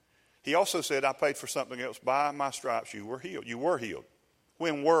 he also said, I paid for something else. By my stripes you were healed. You were healed.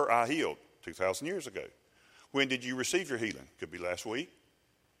 When were I healed? 2,000 years ago. When did you receive your healing? Could be last week.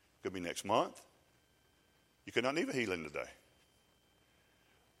 Could be next month. You could not need a healing today.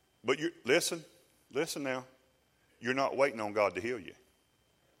 But listen now. You're not waiting on God to heal you.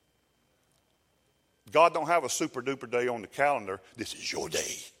 God don't have a super duper day on the calendar. This is your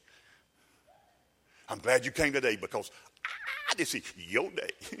day. I'm glad you came today because this is your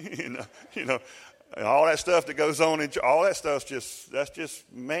day. you know, and all that stuff that goes on, all that stuff's that's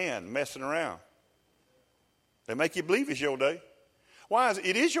just man messing around. They make you believe it's your day. Why is it?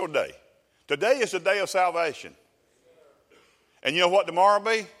 It is your day. Today is the day of salvation. And you know what tomorrow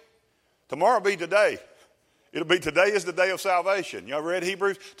will be? Tomorrow will be today. It'll be today is the day of salvation. Y'all read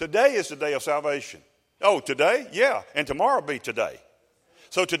Hebrews? Today is the day of salvation. Oh, today? Yeah. And tomorrow will be today.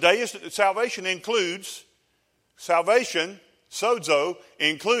 So today is salvation includes, sozo,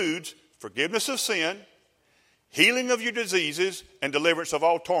 includes forgiveness of sin, healing of your diseases, and deliverance of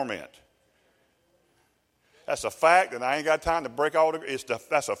all torment. That's a fact, and I ain't got time to break all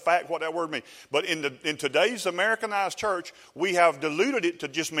that's a fact what that word means. But in today's Americanized church, we have diluted it to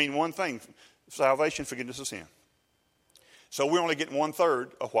just mean one thing: salvation, forgiveness of sin. So we're only getting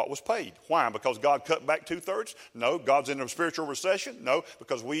 1/3 of what was paid. Why? Because God cut back 2/3? No. God's in a spiritual recession? No.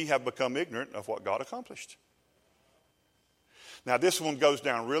 Because we have become ignorant of what God accomplished. Now this one goes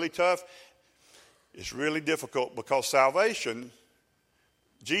down really tough. It's really difficult because salvation.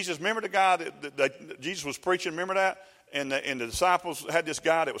 Jesus, remember the guy that Jesus was preaching, remember that? And the disciples had this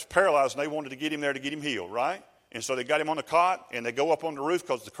guy that was paralyzed, and they wanted to get him there to get him healed, right? And so they got him on the cot, and they go up on the roof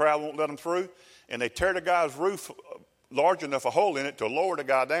because the crowd won't let them through, and they tear the guy's roof large enough a hole in it to lower the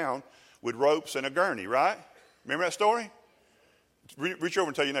guy down with ropes and a gurney, right? Remember that story? Reach over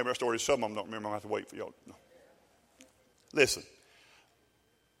and tell your neighbor that story. Some of them don't remember. I'll have to wait for y'all. No. Listen.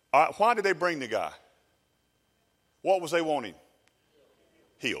 Why did they bring the guy? What was they wanting?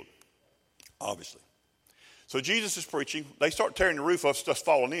 Healed, obviously. So Jesus is preaching. They start tearing the roof off, stuff's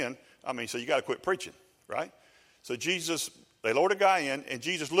falling in. I mean, so you got to quit preaching, right? So they lower the guy in, and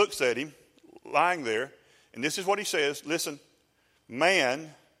Jesus looks at him lying there, and this is what he says. Listen,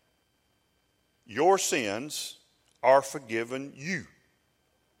 man, your sins are forgiven you.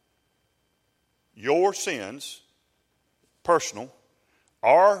 Your sins, personal,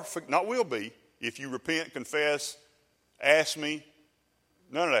 not will be, if you repent, confess, ask me.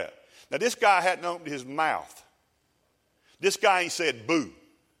 None of that. Now, this guy hadn't opened his mouth. This guy ain't said boo.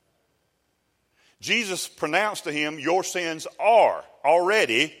 Jesus pronounced to him, your sins are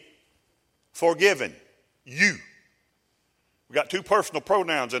already forgiven you. We got two personal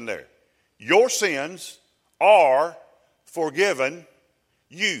pronouns in there. Your sins are forgiven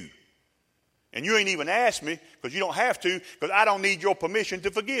you. And you ain't even asked me because you don't have to, because I don't need your permission to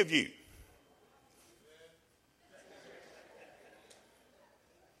forgive you.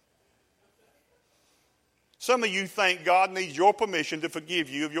 Some of you think God needs your permission to forgive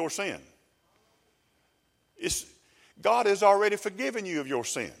you of your sin. God has already forgiven you of your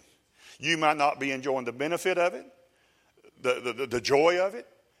sin. You might not be enjoying the benefit of it, the joy of it,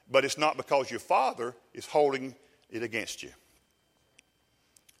 but it's not because your Father is holding it against you.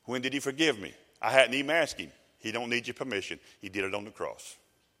 When did he forgive me? I hadn't even asked him. He don't need your permission. He did it on the cross.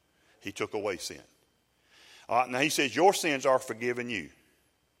 He took away sin. All right, now he says, your sins are forgiven you.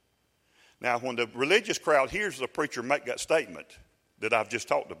 Now, when the religious crowd hears the preacher make that statement that I've just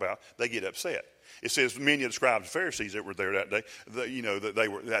talked about, they get upset. It says many of the scribes and Pharisees that were there that day,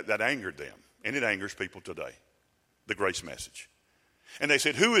 that angered them. And it angers people today, the grace message. And they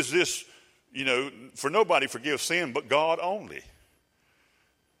said, who is this, for nobody forgives sin but God only.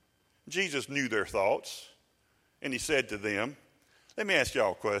 Jesus knew their thoughts, and he said to them, let me ask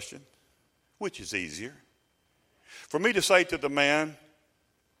y'all a question. Which is easier? For me to say to the man,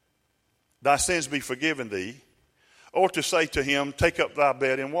 thy sins be forgiven thee, or to say to him, take up thy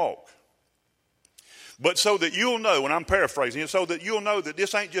bed and walk. But so that you'll know, and I'm paraphrasing it, so that you'll know that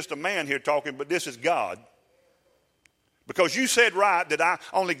this ain't just a man here talking, but this is God. Because you said right that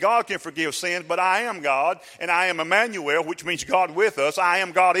only God can forgive sins, but I am God, and I am Emmanuel, which means God with us. I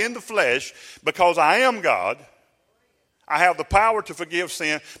am God in the flesh. Because I am God, I have the power to forgive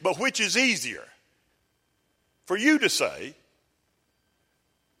sin. But which is easier? For you to say,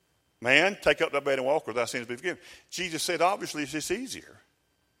 man, take up thy bed and walk, or thy sins be forgiven. Jesus said, obviously, it's just easier.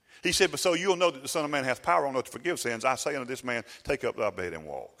 He said, but so you'll know that the Son of Man hath power on earth to forgive sins. I say unto this man, take up thy bed and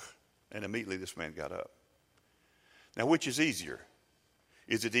walk. And immediately this man got up. Now, which is easier?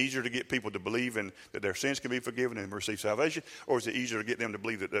 Is it easier to get people to believe that their sins can be forgiven and receive salvation? Or is it easier to get them to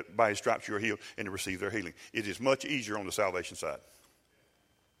believe that by his stripes you are healed and to receive their healing? It is much easier on the salvation side.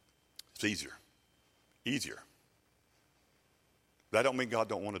 It's easier. Easier. That don't mean God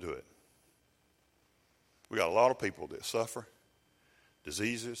don't want to do it. We got a lot of people that suffer,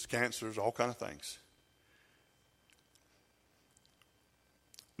 diseases, cancers, all kind of things.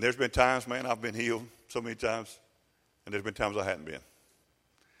 And there's been times, man, I've been healed so many times, and there's been times I hadn't been.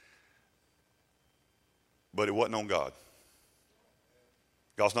 But it wasn't on God.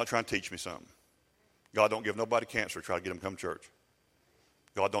 God's not trying to teach me something. God don't give nobody cancer to try to get them to come to church.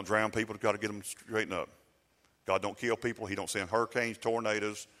 God don't drown people to try to get them to straighten up. God don't kill people. He don't send hurricanes,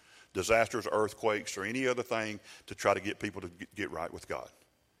 tornadoes, disasters, earthquakes, or any other thing to try to get people to get right with God.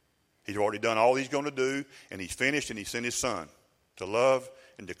 He's already done all he's going to do, and he's finished, and he sent his son to love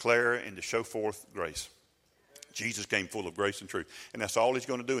and declare and to show forth grace. Jesus came full of grace and truth. And that's all he's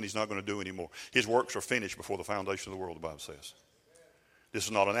going to do, and he's not going to do anymore. His works are finished before the foundation of the world, the Bible says. This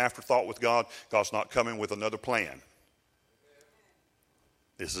is not an afterthought with God. God's not coming with another plan.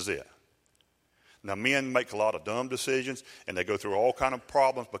 This is it. Now, men make a lot of dumb decisions, and they go through all kind of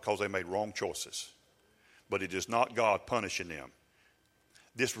problems because they made wrong choices. But it is not God punishing them.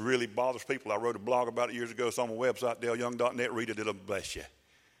 This really bothers people. I wrote a blog about it years ago. It's on my website, daleyoung.net. Read it. It'll bless you.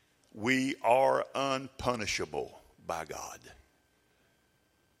 We are unpunishable by God.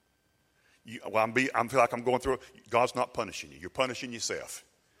 I feel like I'm going through it. God's not punishing you. You're punishing yourself.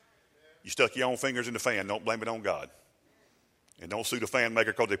 You stuck your own fingers in the fan. Don't blame it on God. And don't sue the fan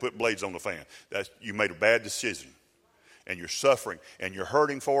maker because they put blades on the fan. You made a bad decision. And you're suffering. And you're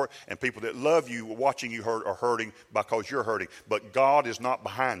hurting for it. And people that love you watching you hurt are hurting because you're hurting. But God is not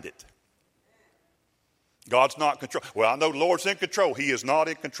behind it. God's not in control. Well, I know the Lord's in control. He is not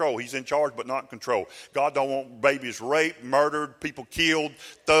in control. He's in charge but not in control. God don't want babies raped, murdered, people killed,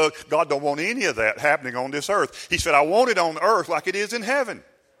 thugged. God don't want any of that happening on this earth. He said, I want it on earth like it is in heaven.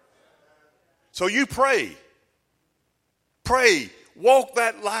 So you pray. Pray. Walk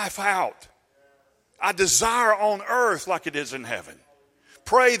that life out. I desire on earth like it is in heaven.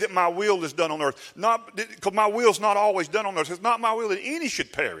 Pray that my will is done on earth. Not because my will's not always done on earth. It's not my will that any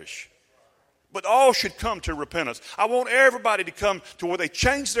should perish, but all should come to repentance. I want everybody to come to where they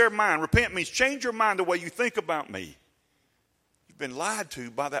change their mind. Repent means change your mind the way you think about me. You've been lied to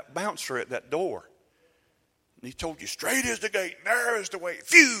by that bouncer at that door. And he told you, straight is the gate, narrow is the way,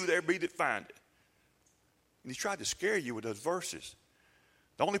 few there be that find it. And he tried to scare you with those verses.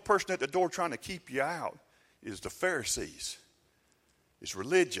 The only person at the door trying to keep you out is the Pharisees. It's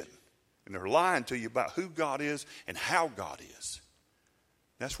religion. And they're lying to you about who God is and how God is.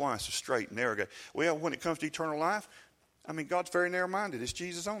 That's why it's a straight and narrow gate. Well, when it comes to eternal life, I mean, God's very narrow-minded. It's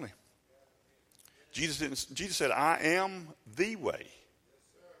Jesus only. Jesus said, I am the way.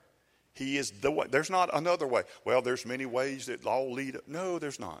 He is the way. There's not another way. Well, there's many ways that all lead. No,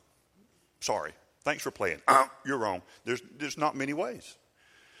 there's not. Sorry. Thanks for playing. You're wrong. There's not many ways.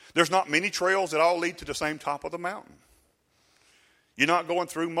 There's not many trails that all lead to the same top of the mountain. You're not going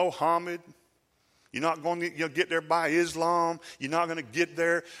through Mohammed. You're not going to get there by Islam. You're not going to get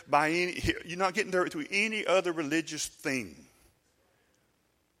there by you're not getting there through any other religious thing.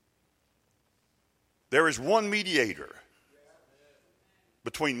 There is one mediator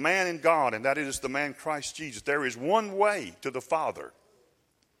between man and God, and that is the man Christ Jesus. There is one way to the Father.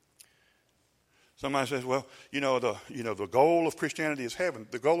 Somebody says, well, the goal of Christianity is heaven.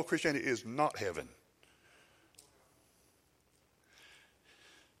 The goal of Christianity is not heaven.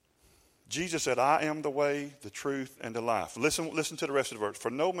 Jesus said, I am the way, the truth, and the life. Listen to the rest of the verse. For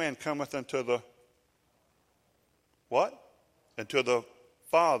no man cometh unto the what? Unto the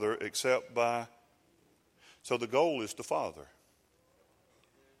Father except by. So the goal is the Father.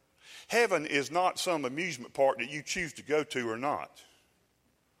 Heaven is not some amusement park that you choose to go to or not.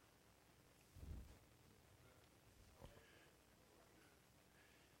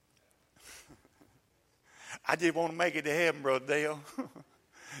 I just want to make it to heaven, Brother Dale.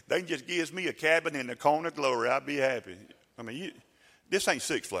 They can just give me a cabin in the corner of glory. I'd be happy. I mean, this ain't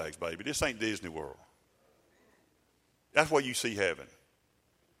Six Flags, baby. This ain't Disney World. That's where you see heaven.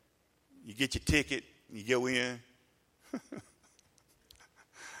 You get your ticket, and you go in.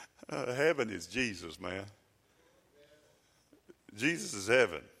 Heaven is Jesus, man. Jesus is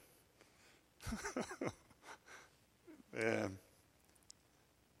heaven. Man,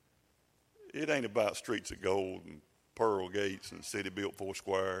 it ain't about streets of gold and pearl gates and city built four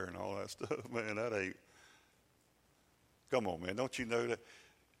square and all that stuff. Man, that ain't. Come on, man. Don't you know that?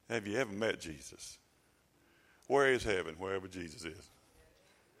 Have you ever met Jesus? Where is heaven? Wherever Jesus is.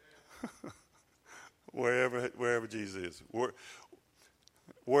 wherever Jesus is.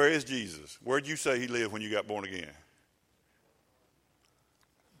 Where is Jesus? Where'd you say he lived when you got born again?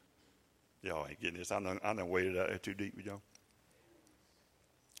 Y'all ain't getting this. I done waded out there too deep with y'all.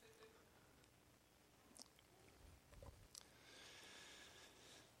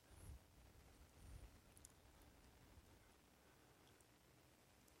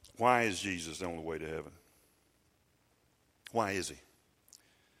 Why is Jesus the only way to heaven? Why is he?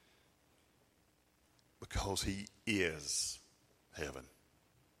 Because he is heaven.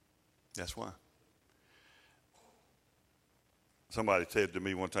 That's why. Somebody said to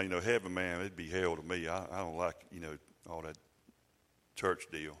me one time, heaven, man, it'd be hell to me. I don't like, all that church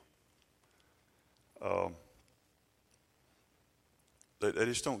deal. They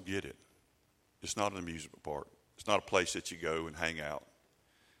just don't get it. It's not an amusement park. It's not a place that you go and hang out.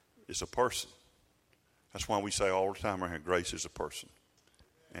 It's a person. That's why we say all the time around here, grace is a person.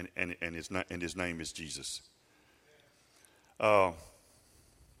 And his name is Jesus. Adam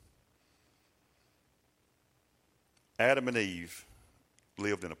and Eve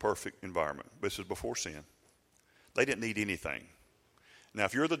lived in a perfect environment. This is before sin. They didn't need anything. Now,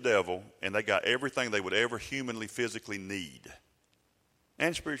 if you're the devil and they got everything they would ever humanly, physically need,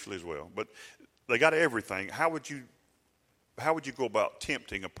 and spiritually as well, but they got everything, how would you go about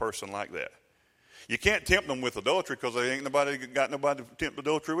tempting a person like that? You can't tempt them with adultery because they ain't got nobody to tempt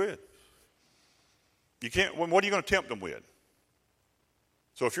adultery with. You can't. What are you going to tempt them with?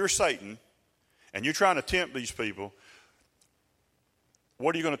 So if you're Satan and you're trying to tempt these people,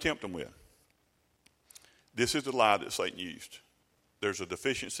 what are you going to tempt them with? This is the lie that Satan used. There's a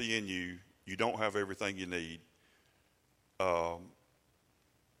deficiency in you. You don't have everything you need. What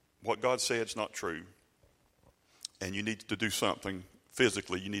God said is not true. And you need to do something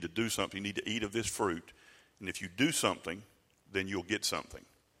physically. You need to do something. You need to eat of this fruit. And if you do something, then you'll get something.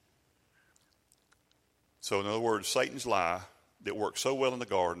 So in other words, Satan's lie that worked so well in the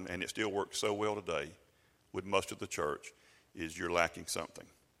garden, and it still works so well today with most of the church, is you're lacking something.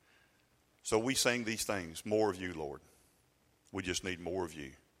 So we sing these things, more of you, Lord. We just need more of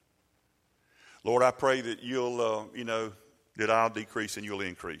you. Lord, I pray that you'll, that I'll decrease and you'll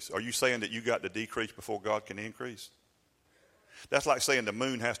increase. Are you saying that you got to decrease before God can increase? That's like saying the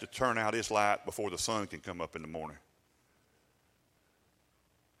moon has to turn out its light before the sun can come up in the morning.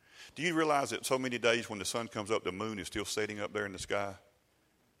 Do you realize that so many days when the sun comes up, the moon is still setting up there in the sky?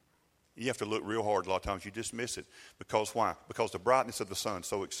 You have to look real hard a lot of times. You just miss it. Because why? Because the brightness of the sun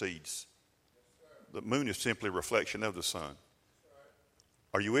so exceeds. The moon is simply a reflection of the sun.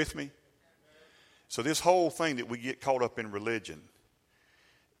 Are you with me? So this whole thing that we get caught up in religion,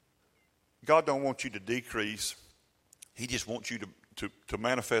 God don't want you to decrease. He just wants you to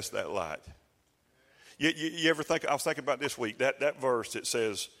manifest that light. You ever think, I was thinking about this week, that verse that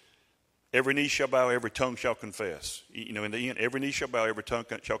says, every knee shall bow, every tongue shall confess. In the end, every knee shall bow, every tongue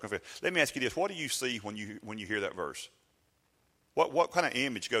shall confess. Let me ask you this. What do you see when you hear that verse? What kind of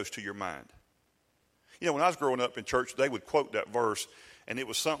image goes to your mind? When I was growing up in church, they would quote that verse, and it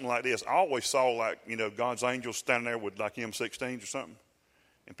was something like this. I always saw God's angels standing there with like M16s or something,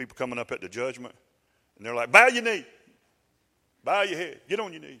 and people coming up at the judgment, and they're like, bow your knee, bow your head, get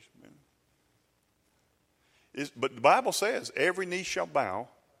on your knees. But the Bible says, every knee shall bow,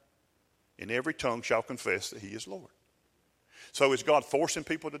 and every tongue shall confess that he is Lord. So is God forcing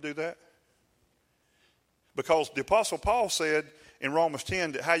people to do that? Because the Apostle Paul said in Romans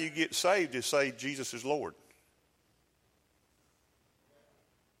 10 that how you get saved is say Jesus is Lord.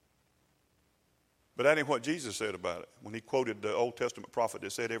 But that ain't what Jesus said about it. When he quoted the Old Testament prophet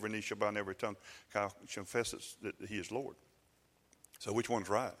that said every knee shall bow and every tongue shall confess that he is Lord. So which one's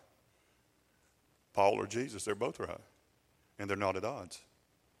right? Paul or Jesus? They're both right. And they're not at odds.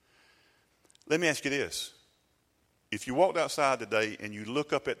 Let me ask you this. If you walked outside today and you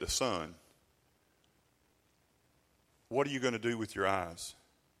look up at the sun, what are you going to do with your eyes?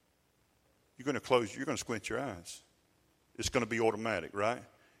 You're going to squint your eyes. It's going to be automatic, right?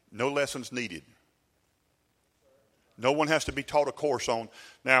 No lessons needed. No one has to be taught a course on.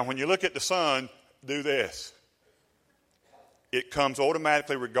 Now, when you look at the sun, do this. It comes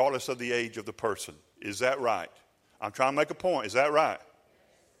automatically regardless of the age of the person. Is that right? I'm trying to make a point. Is that right?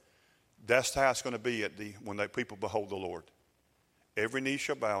 That's how it's going to be when people behold the Lord. Every knee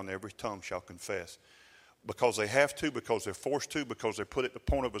shall bow and every tongue shall confess. Because they have to, because they're forced to, because they're put at the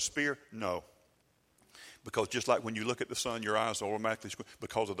point of a spear? No. Because just like when you look at the sun, your eyes automatically squint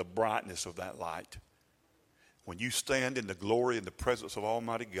because of the brightness of that light. When you stand in the glory and the presence of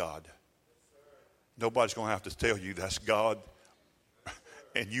Almighty God, nobody's going to have to tell you that's God.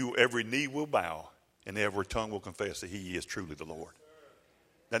 And every knee will bow and every tongue will confess that he is truly the Lord.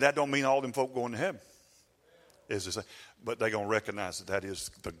 Now, that don't mean all them folk going to heaven. But they're going to recognize that is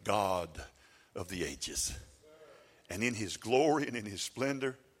the God of the ages. And in his glory and in his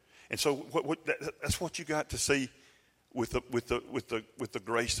splendor. And so that's what you got to see with the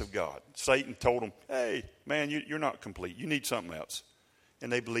grace of God. Satan told them, hey, man, you're not complete. You need something else. And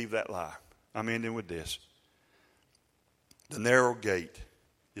they believe that lie. I'm ending with this. The narrow gate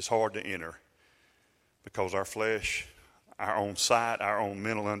is hard to enter because our flesh, our own sight, our own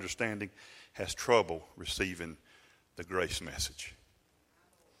mental understanding has trouble receiving the grace message.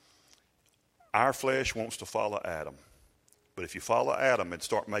 Our flesh wants to follow Adam. But if you follow Adam and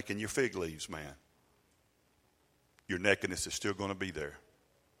start making your fig leaves, man, your nakedness is still going to be there.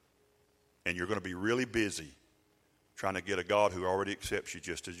 And you're going to be really busy trying to get a God who already accepts you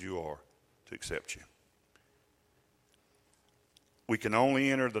just as you are to accept you. we can only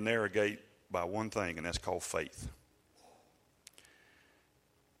enter the narrow gate by one thing, and that's called faith.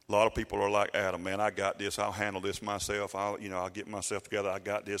 A lot of people are like Adam, man, I got this, I'll handle this myself, I'll get myself together, I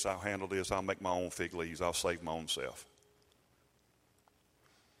got this, I'll handle this, I'll make my own fig leaves, I'll save my own self.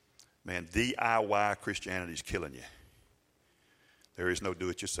 Man, DIY Christianity is killing you. There is no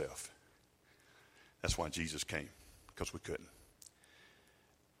do-it-yourself. That's why Jesus came, because we couldn't.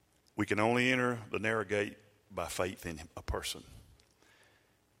 We can only enter the narrow gate by faith in a person.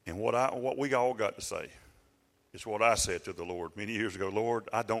 And what we all got to say is what I said to the Lord many years ago. Lord,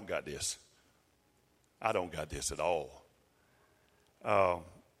 I don't got this. I don't got this at all.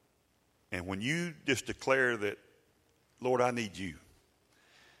 And when you just declare that, Lord, I need you,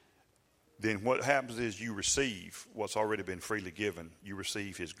 then what happens is you receive what's already been freely given. You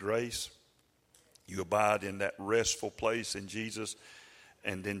receive his grace. You abide in that restful place in Jesus.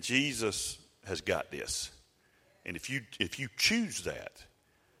 And then Jesus has got this. And if you choose that,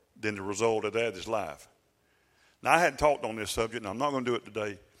 then the result of that is life. Now, I hadn't talked on this subject, and I'm not going to do it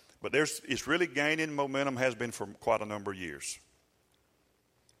today, but it's really gaining momentum, has been for quite a number of years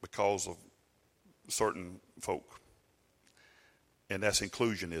because of certain folk. And that's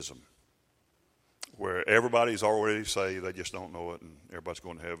inclusionism, where everybody's already saved, they just don't know it, and everybody's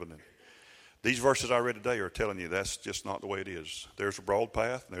going to heaven. And these verses I read today are telling you that's just not the way it is. There's a broad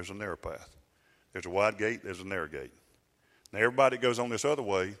path, and there's a narrow path. There's a wide gate, there's a narrow gate. Now, everybody that goes on this other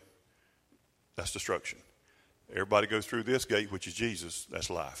way, that's destruction. Everybody goes through this gate, which is Jesus, that's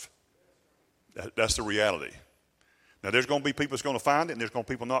life. That's the reality. Now, there's going to be people that's going to find it, and there's going to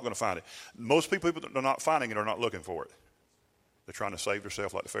be people not going to find it. Most people that are not finding it are not looking for it. They're trying to save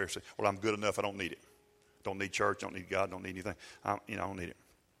themselves like the Pharisees. Well, I'm good enough, I don't need it. Don't need church, don't need God, don't need anything. I don't need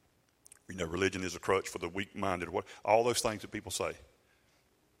it. Religion is a crutch for the weak-minded. All those things that people say.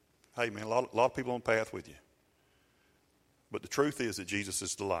 Hey, man, a lot of people on the path with you. But the truth is that Jesus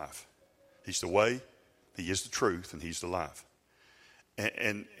is the life. He's the way, he is the truth, and he's the life.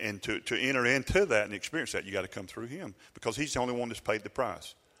 And to enter into that and experience that, you got to come through him, because he's the only one that's paid the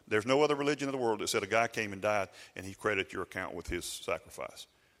price. There's no other religion in the world that said a guy came and died and he credited your account with his sacrifice.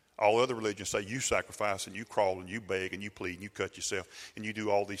 All other religions say you sacrifice and you crawl and you beg and you plead and you cut yourself and you do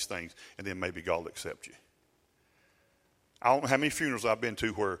all these things, and then maybe God will accept you. I don't know how many funerals I've been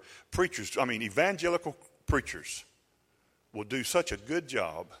to where evangelical preachers will do such a good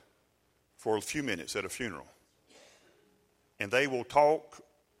job for a few minutes at a funeral. And they will talk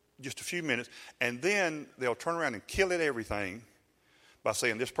just a few minutes, and then they'll turn around and kill it everything by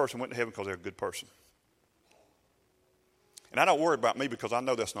saying this person went to heaven because they're a good person. And I don't worry about me, because I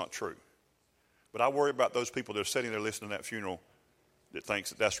know that's not true. But I worry about those people that are sitting there listening to that funeral that thinks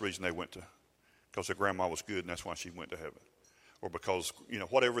that that's the reason they went to, because their grandma was good and that's why she went to heaven. Or because,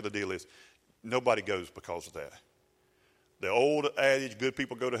 whatever the deal is, nobody goes because of that. The old adage, good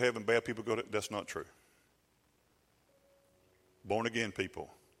people go to heaven, bad people go to, that's not true. Born again people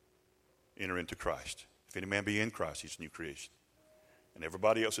enter into Christ. If any man be in Christ, he's a new creation. And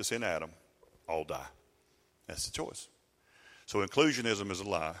everybody else that's in Adam, all die. That's the choice. So inclusionism is a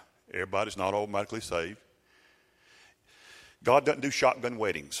lie. Everybody's not automatically saved. God doesn't do shotgun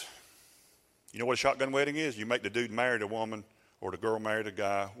weddings. You know what a shotgun wedding is? You make the dude marry a woman or the girl marry a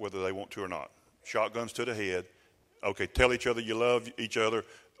guy whether they want to or not. Shotguns to the head. Okay, tell each other you love each other.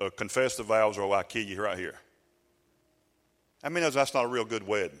 Confess the vows, or I'll kill you right here. I mean, that's not a real good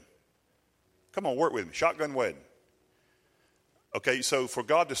wedding. Come on, work with me. Shotgun wedding. Okay, so for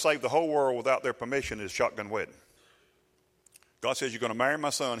God to save the whole world without their permission is shotgun wedding. God says, you're going to marry my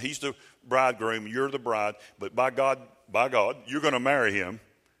son. He's the bridegroom. You're the bride. But by God, you're going to marry him,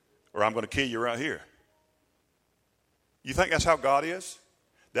 or I'm going to kill you right here. You think that's how God is?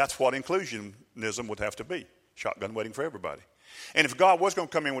 That's what inclusionism would have to be. Shotgun wedding for everybody. And if God was going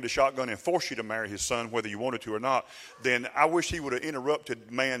to come in with a shotgun and force you to marry his son, whether you wanted to or not, then I wish he would have interrupted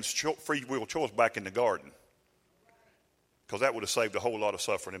man's free will choice back in the garden, because that would have saved a whole lot of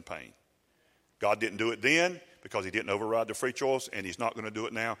suffering and pain. God didn't do it then because he didn't override the free choice, and he's not going to do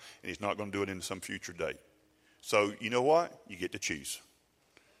it now, and he's not going to do it in some future date. So you know what? You get to choose.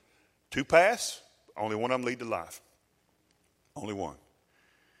 Two paths, only one of them lead to life. Only one.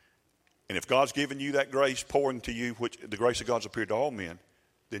 And if God's given you that grace pouring to you, which the grace of God's appeared to all men,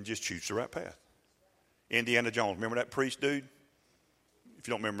 then just choose the right path. Indiana Jones, remember that priest dude? If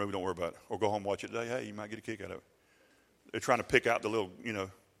you don't remember, maybe don't worry about it. Or go home and watch it today. Hey, you might get a kick out of it. They're trying to pick out the little,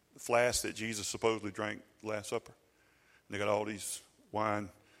 flask that Jesus supposedly drank Last Supper. And they got all these wine,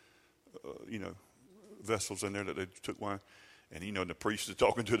 vessels in there that they took wine. And, the priest is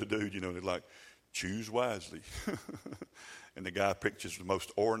talking to the dude, they're like, choose wisely. And the guy pictures the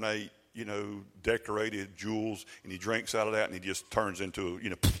most ornate, decorated jewels, and he drinks out of that, and he just turns into,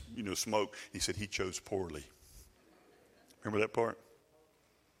 smoke. He said he chose poorly. Remember that part?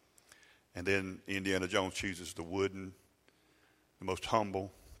 And then Indiana Jones chooses the wooden, the most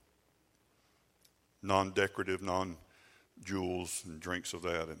humble, non-decorative, non-jewels, and drinks of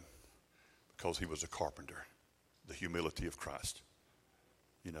that, and because he was a carpenter, the humility of Christ.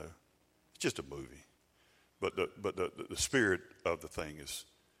 It's just a movie. But the spirit of the thing is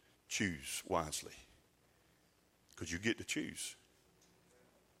choose wisely. Because you get to choose.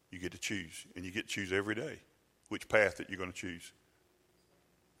 You get to choose. And you get to choose every day which path that you're going to choose.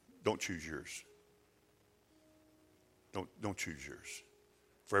 Don't choose yours. Don't choose yours.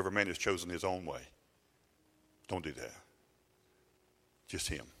 For every man has chosen his own way. Don't do that. Just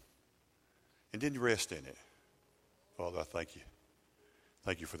him. And then you rest in it. Father, I thank you.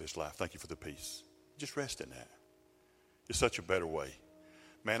 Thank you for this life. Thank you for the peace. Just rest in that. It's such a better way.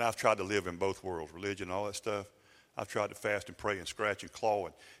 Man, I've tried to live in both worlds, religion and all that stuff. I've tried to fast and pray and scratch and claw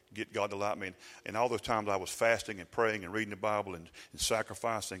and get God to light me. And all those times I was fasting and praying and reading the Bible and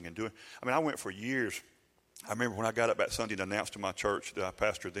sacrificing and doing. I went for years. I remember when I got up that Sunday and announced to my church that I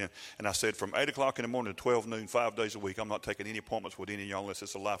pastored then, and I said from 8 o'clock in the morning to 12 noon, 5 days a week, I'm not taking any appointments with any of y'all unless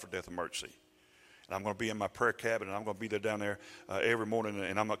it's a life or death emergency. And I'm going to be in my prayer cabin, and I'm going to be there down there every morning,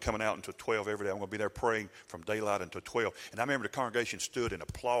 and I'm not coming out until 12 every day. I'm going to be there praying from daylight until 12. And I remember the congregation stood and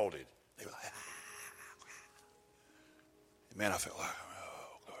applauded. They were like, and man, I felt like,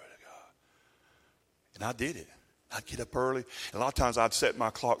 oh, glory to God. And I did it. I'd get up early. And a lot of times I'd set my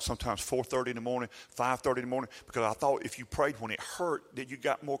clock sometimes 4:30 in the morning, 5:30 in the morning, because I thought if you prayed when it hurt, that you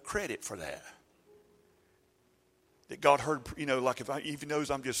got more credit for that. That God heard, like if He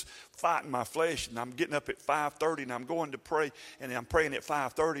knows I'm just fighting my flesh and I'm getting up at 5:30 and I'm going to pray and I'm praying at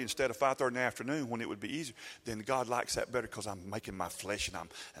 5:30 instead of 5:30 in the afternoon when it would be easier, then God likes that better because I'm making my flesh and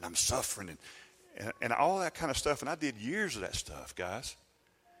I'm suffering and all that kind of stuff. And I did years of that stuff, guys.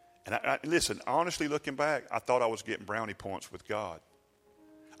 And I listen, honestly looking back, I thought I was getting brownie points with God.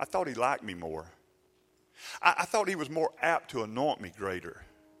 I thought He liked me more. I thought He was more apt to anoint me greater.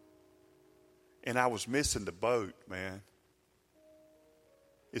 And I was missing the boat, man.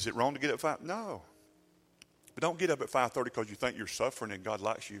 Is it wrong to get up at 5? No. But don't get up at 5:30 because you think you're suffering and God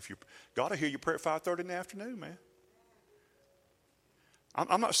likes you. God will hear your prayer at 5:30 in the afternoon, man.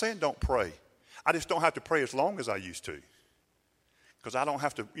 I'm not saying don't pray. I just don't have to pray as long as I used to. Because I don't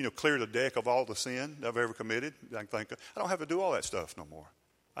have to, clear the deck of all the sin I've ever committed. I don't have to do all that stuff no more.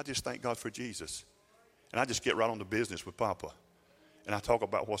 I just thank God for Jesus. And I just get right on the business with Papa. And I talk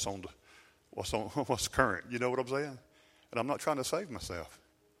about what's current. You know what I'm saying? And I'm not trying to save myself.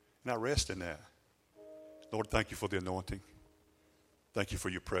 And I rest in that. Lord, thank you for the anointing. Thank you for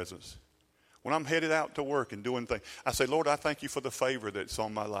your presence. When I'm headed out to work and doing things, I say, Lord, I thank you for the favor that's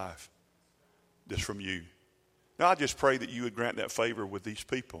on my life. That's from you. Now, I just pray that you would grant that favor with these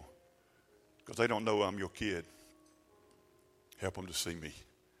people because they don't know I'm your kid. Help them to see me,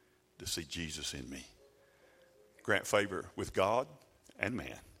 to see Jesus in me. Grant favor with God and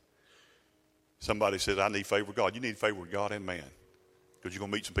man. Somebody says, I need favor with God. You need favor with God and man because you're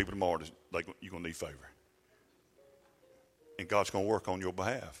going to meet some people tomorrow that you're going to need favor. And God's going to work on your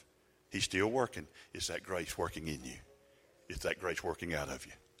behalf. He's still working. It's that grace working in you. It's that grace working out of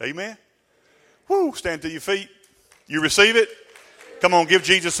you. Amen? Woo, stand to your feet. You receive it? Come on, give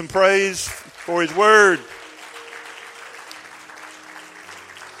Jesus some praise for His word.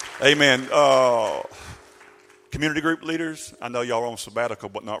 Amen. Community group leaders, I know y'all are on sabbatical,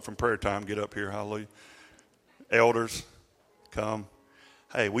 but not from prayer time. Get up here, hallelujah. Elders, come.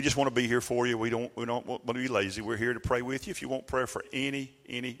 Hey, we just want to be here for you. We don't want to be lazy. We're here to pray with you if you want prayer for any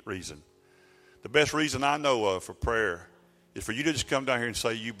reason. The best reason I know of for prayer is for you to just come down here and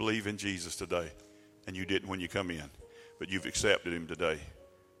say you believe in Jesus today. And you didn't when you come in. But you've accepted Him today.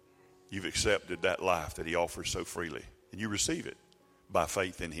 You've accepted that life that He offers so freely. And you receive it by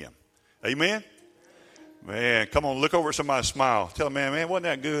faith in Him. Amen? Man, come on, look over at somebody and smile. Tell them, man, wasn't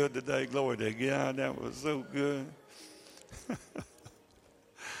that good today? Glory to God, that was so good.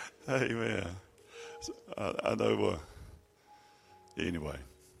 Amen. I know, anyway,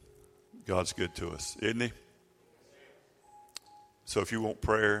 God's good to us, isn't He? So if you want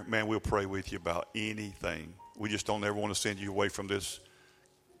prayer, man, we'll pray with you about anything. We just don't ever want to send you away from this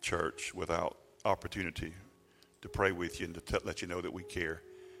church without opportunity to pray with you and to let you know that we care.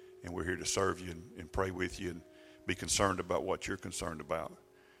 And we're here to serve you and pray with you and be concerned about what you're concerned about.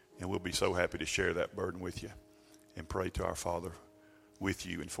 And we'll be so happy to share that burden with you and pray to our Father with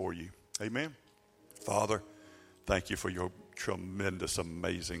you and for you. Amen. Father, thank you for your tremendous,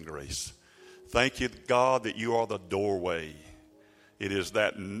 amazing grace. Thank you, God, that you are the doorway It is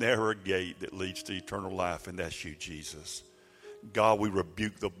that narrow gate that leads to eternal life, and that's you, Jesus. God, we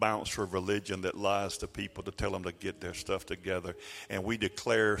rebuke the bouncer of religion that lies to people to tell them to get their stuff together. And we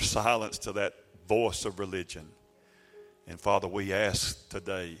declare silence to that voice of religion. And Father, we ask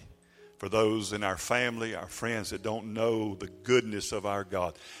today for those in our family, our friends that don't know the goodness of our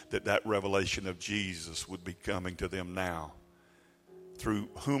God, that revelation of Jesus would be coming to them now through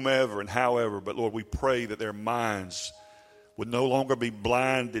whomever and however. But Lord, we pray that their minds would no longer be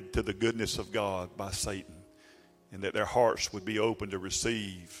blinded to the goodness of God by Satan, and that their hearts would be open to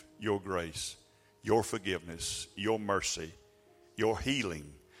receive your grace, your forgiveness, your mercy, your healing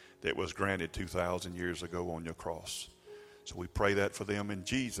that was granted 2,000 years ago on your cross. So we pray that for them in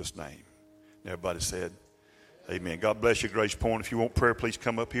Jesus' name. And everybody said, amen. God bless you, Grace Point. If you want prayer, please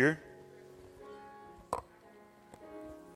come up here.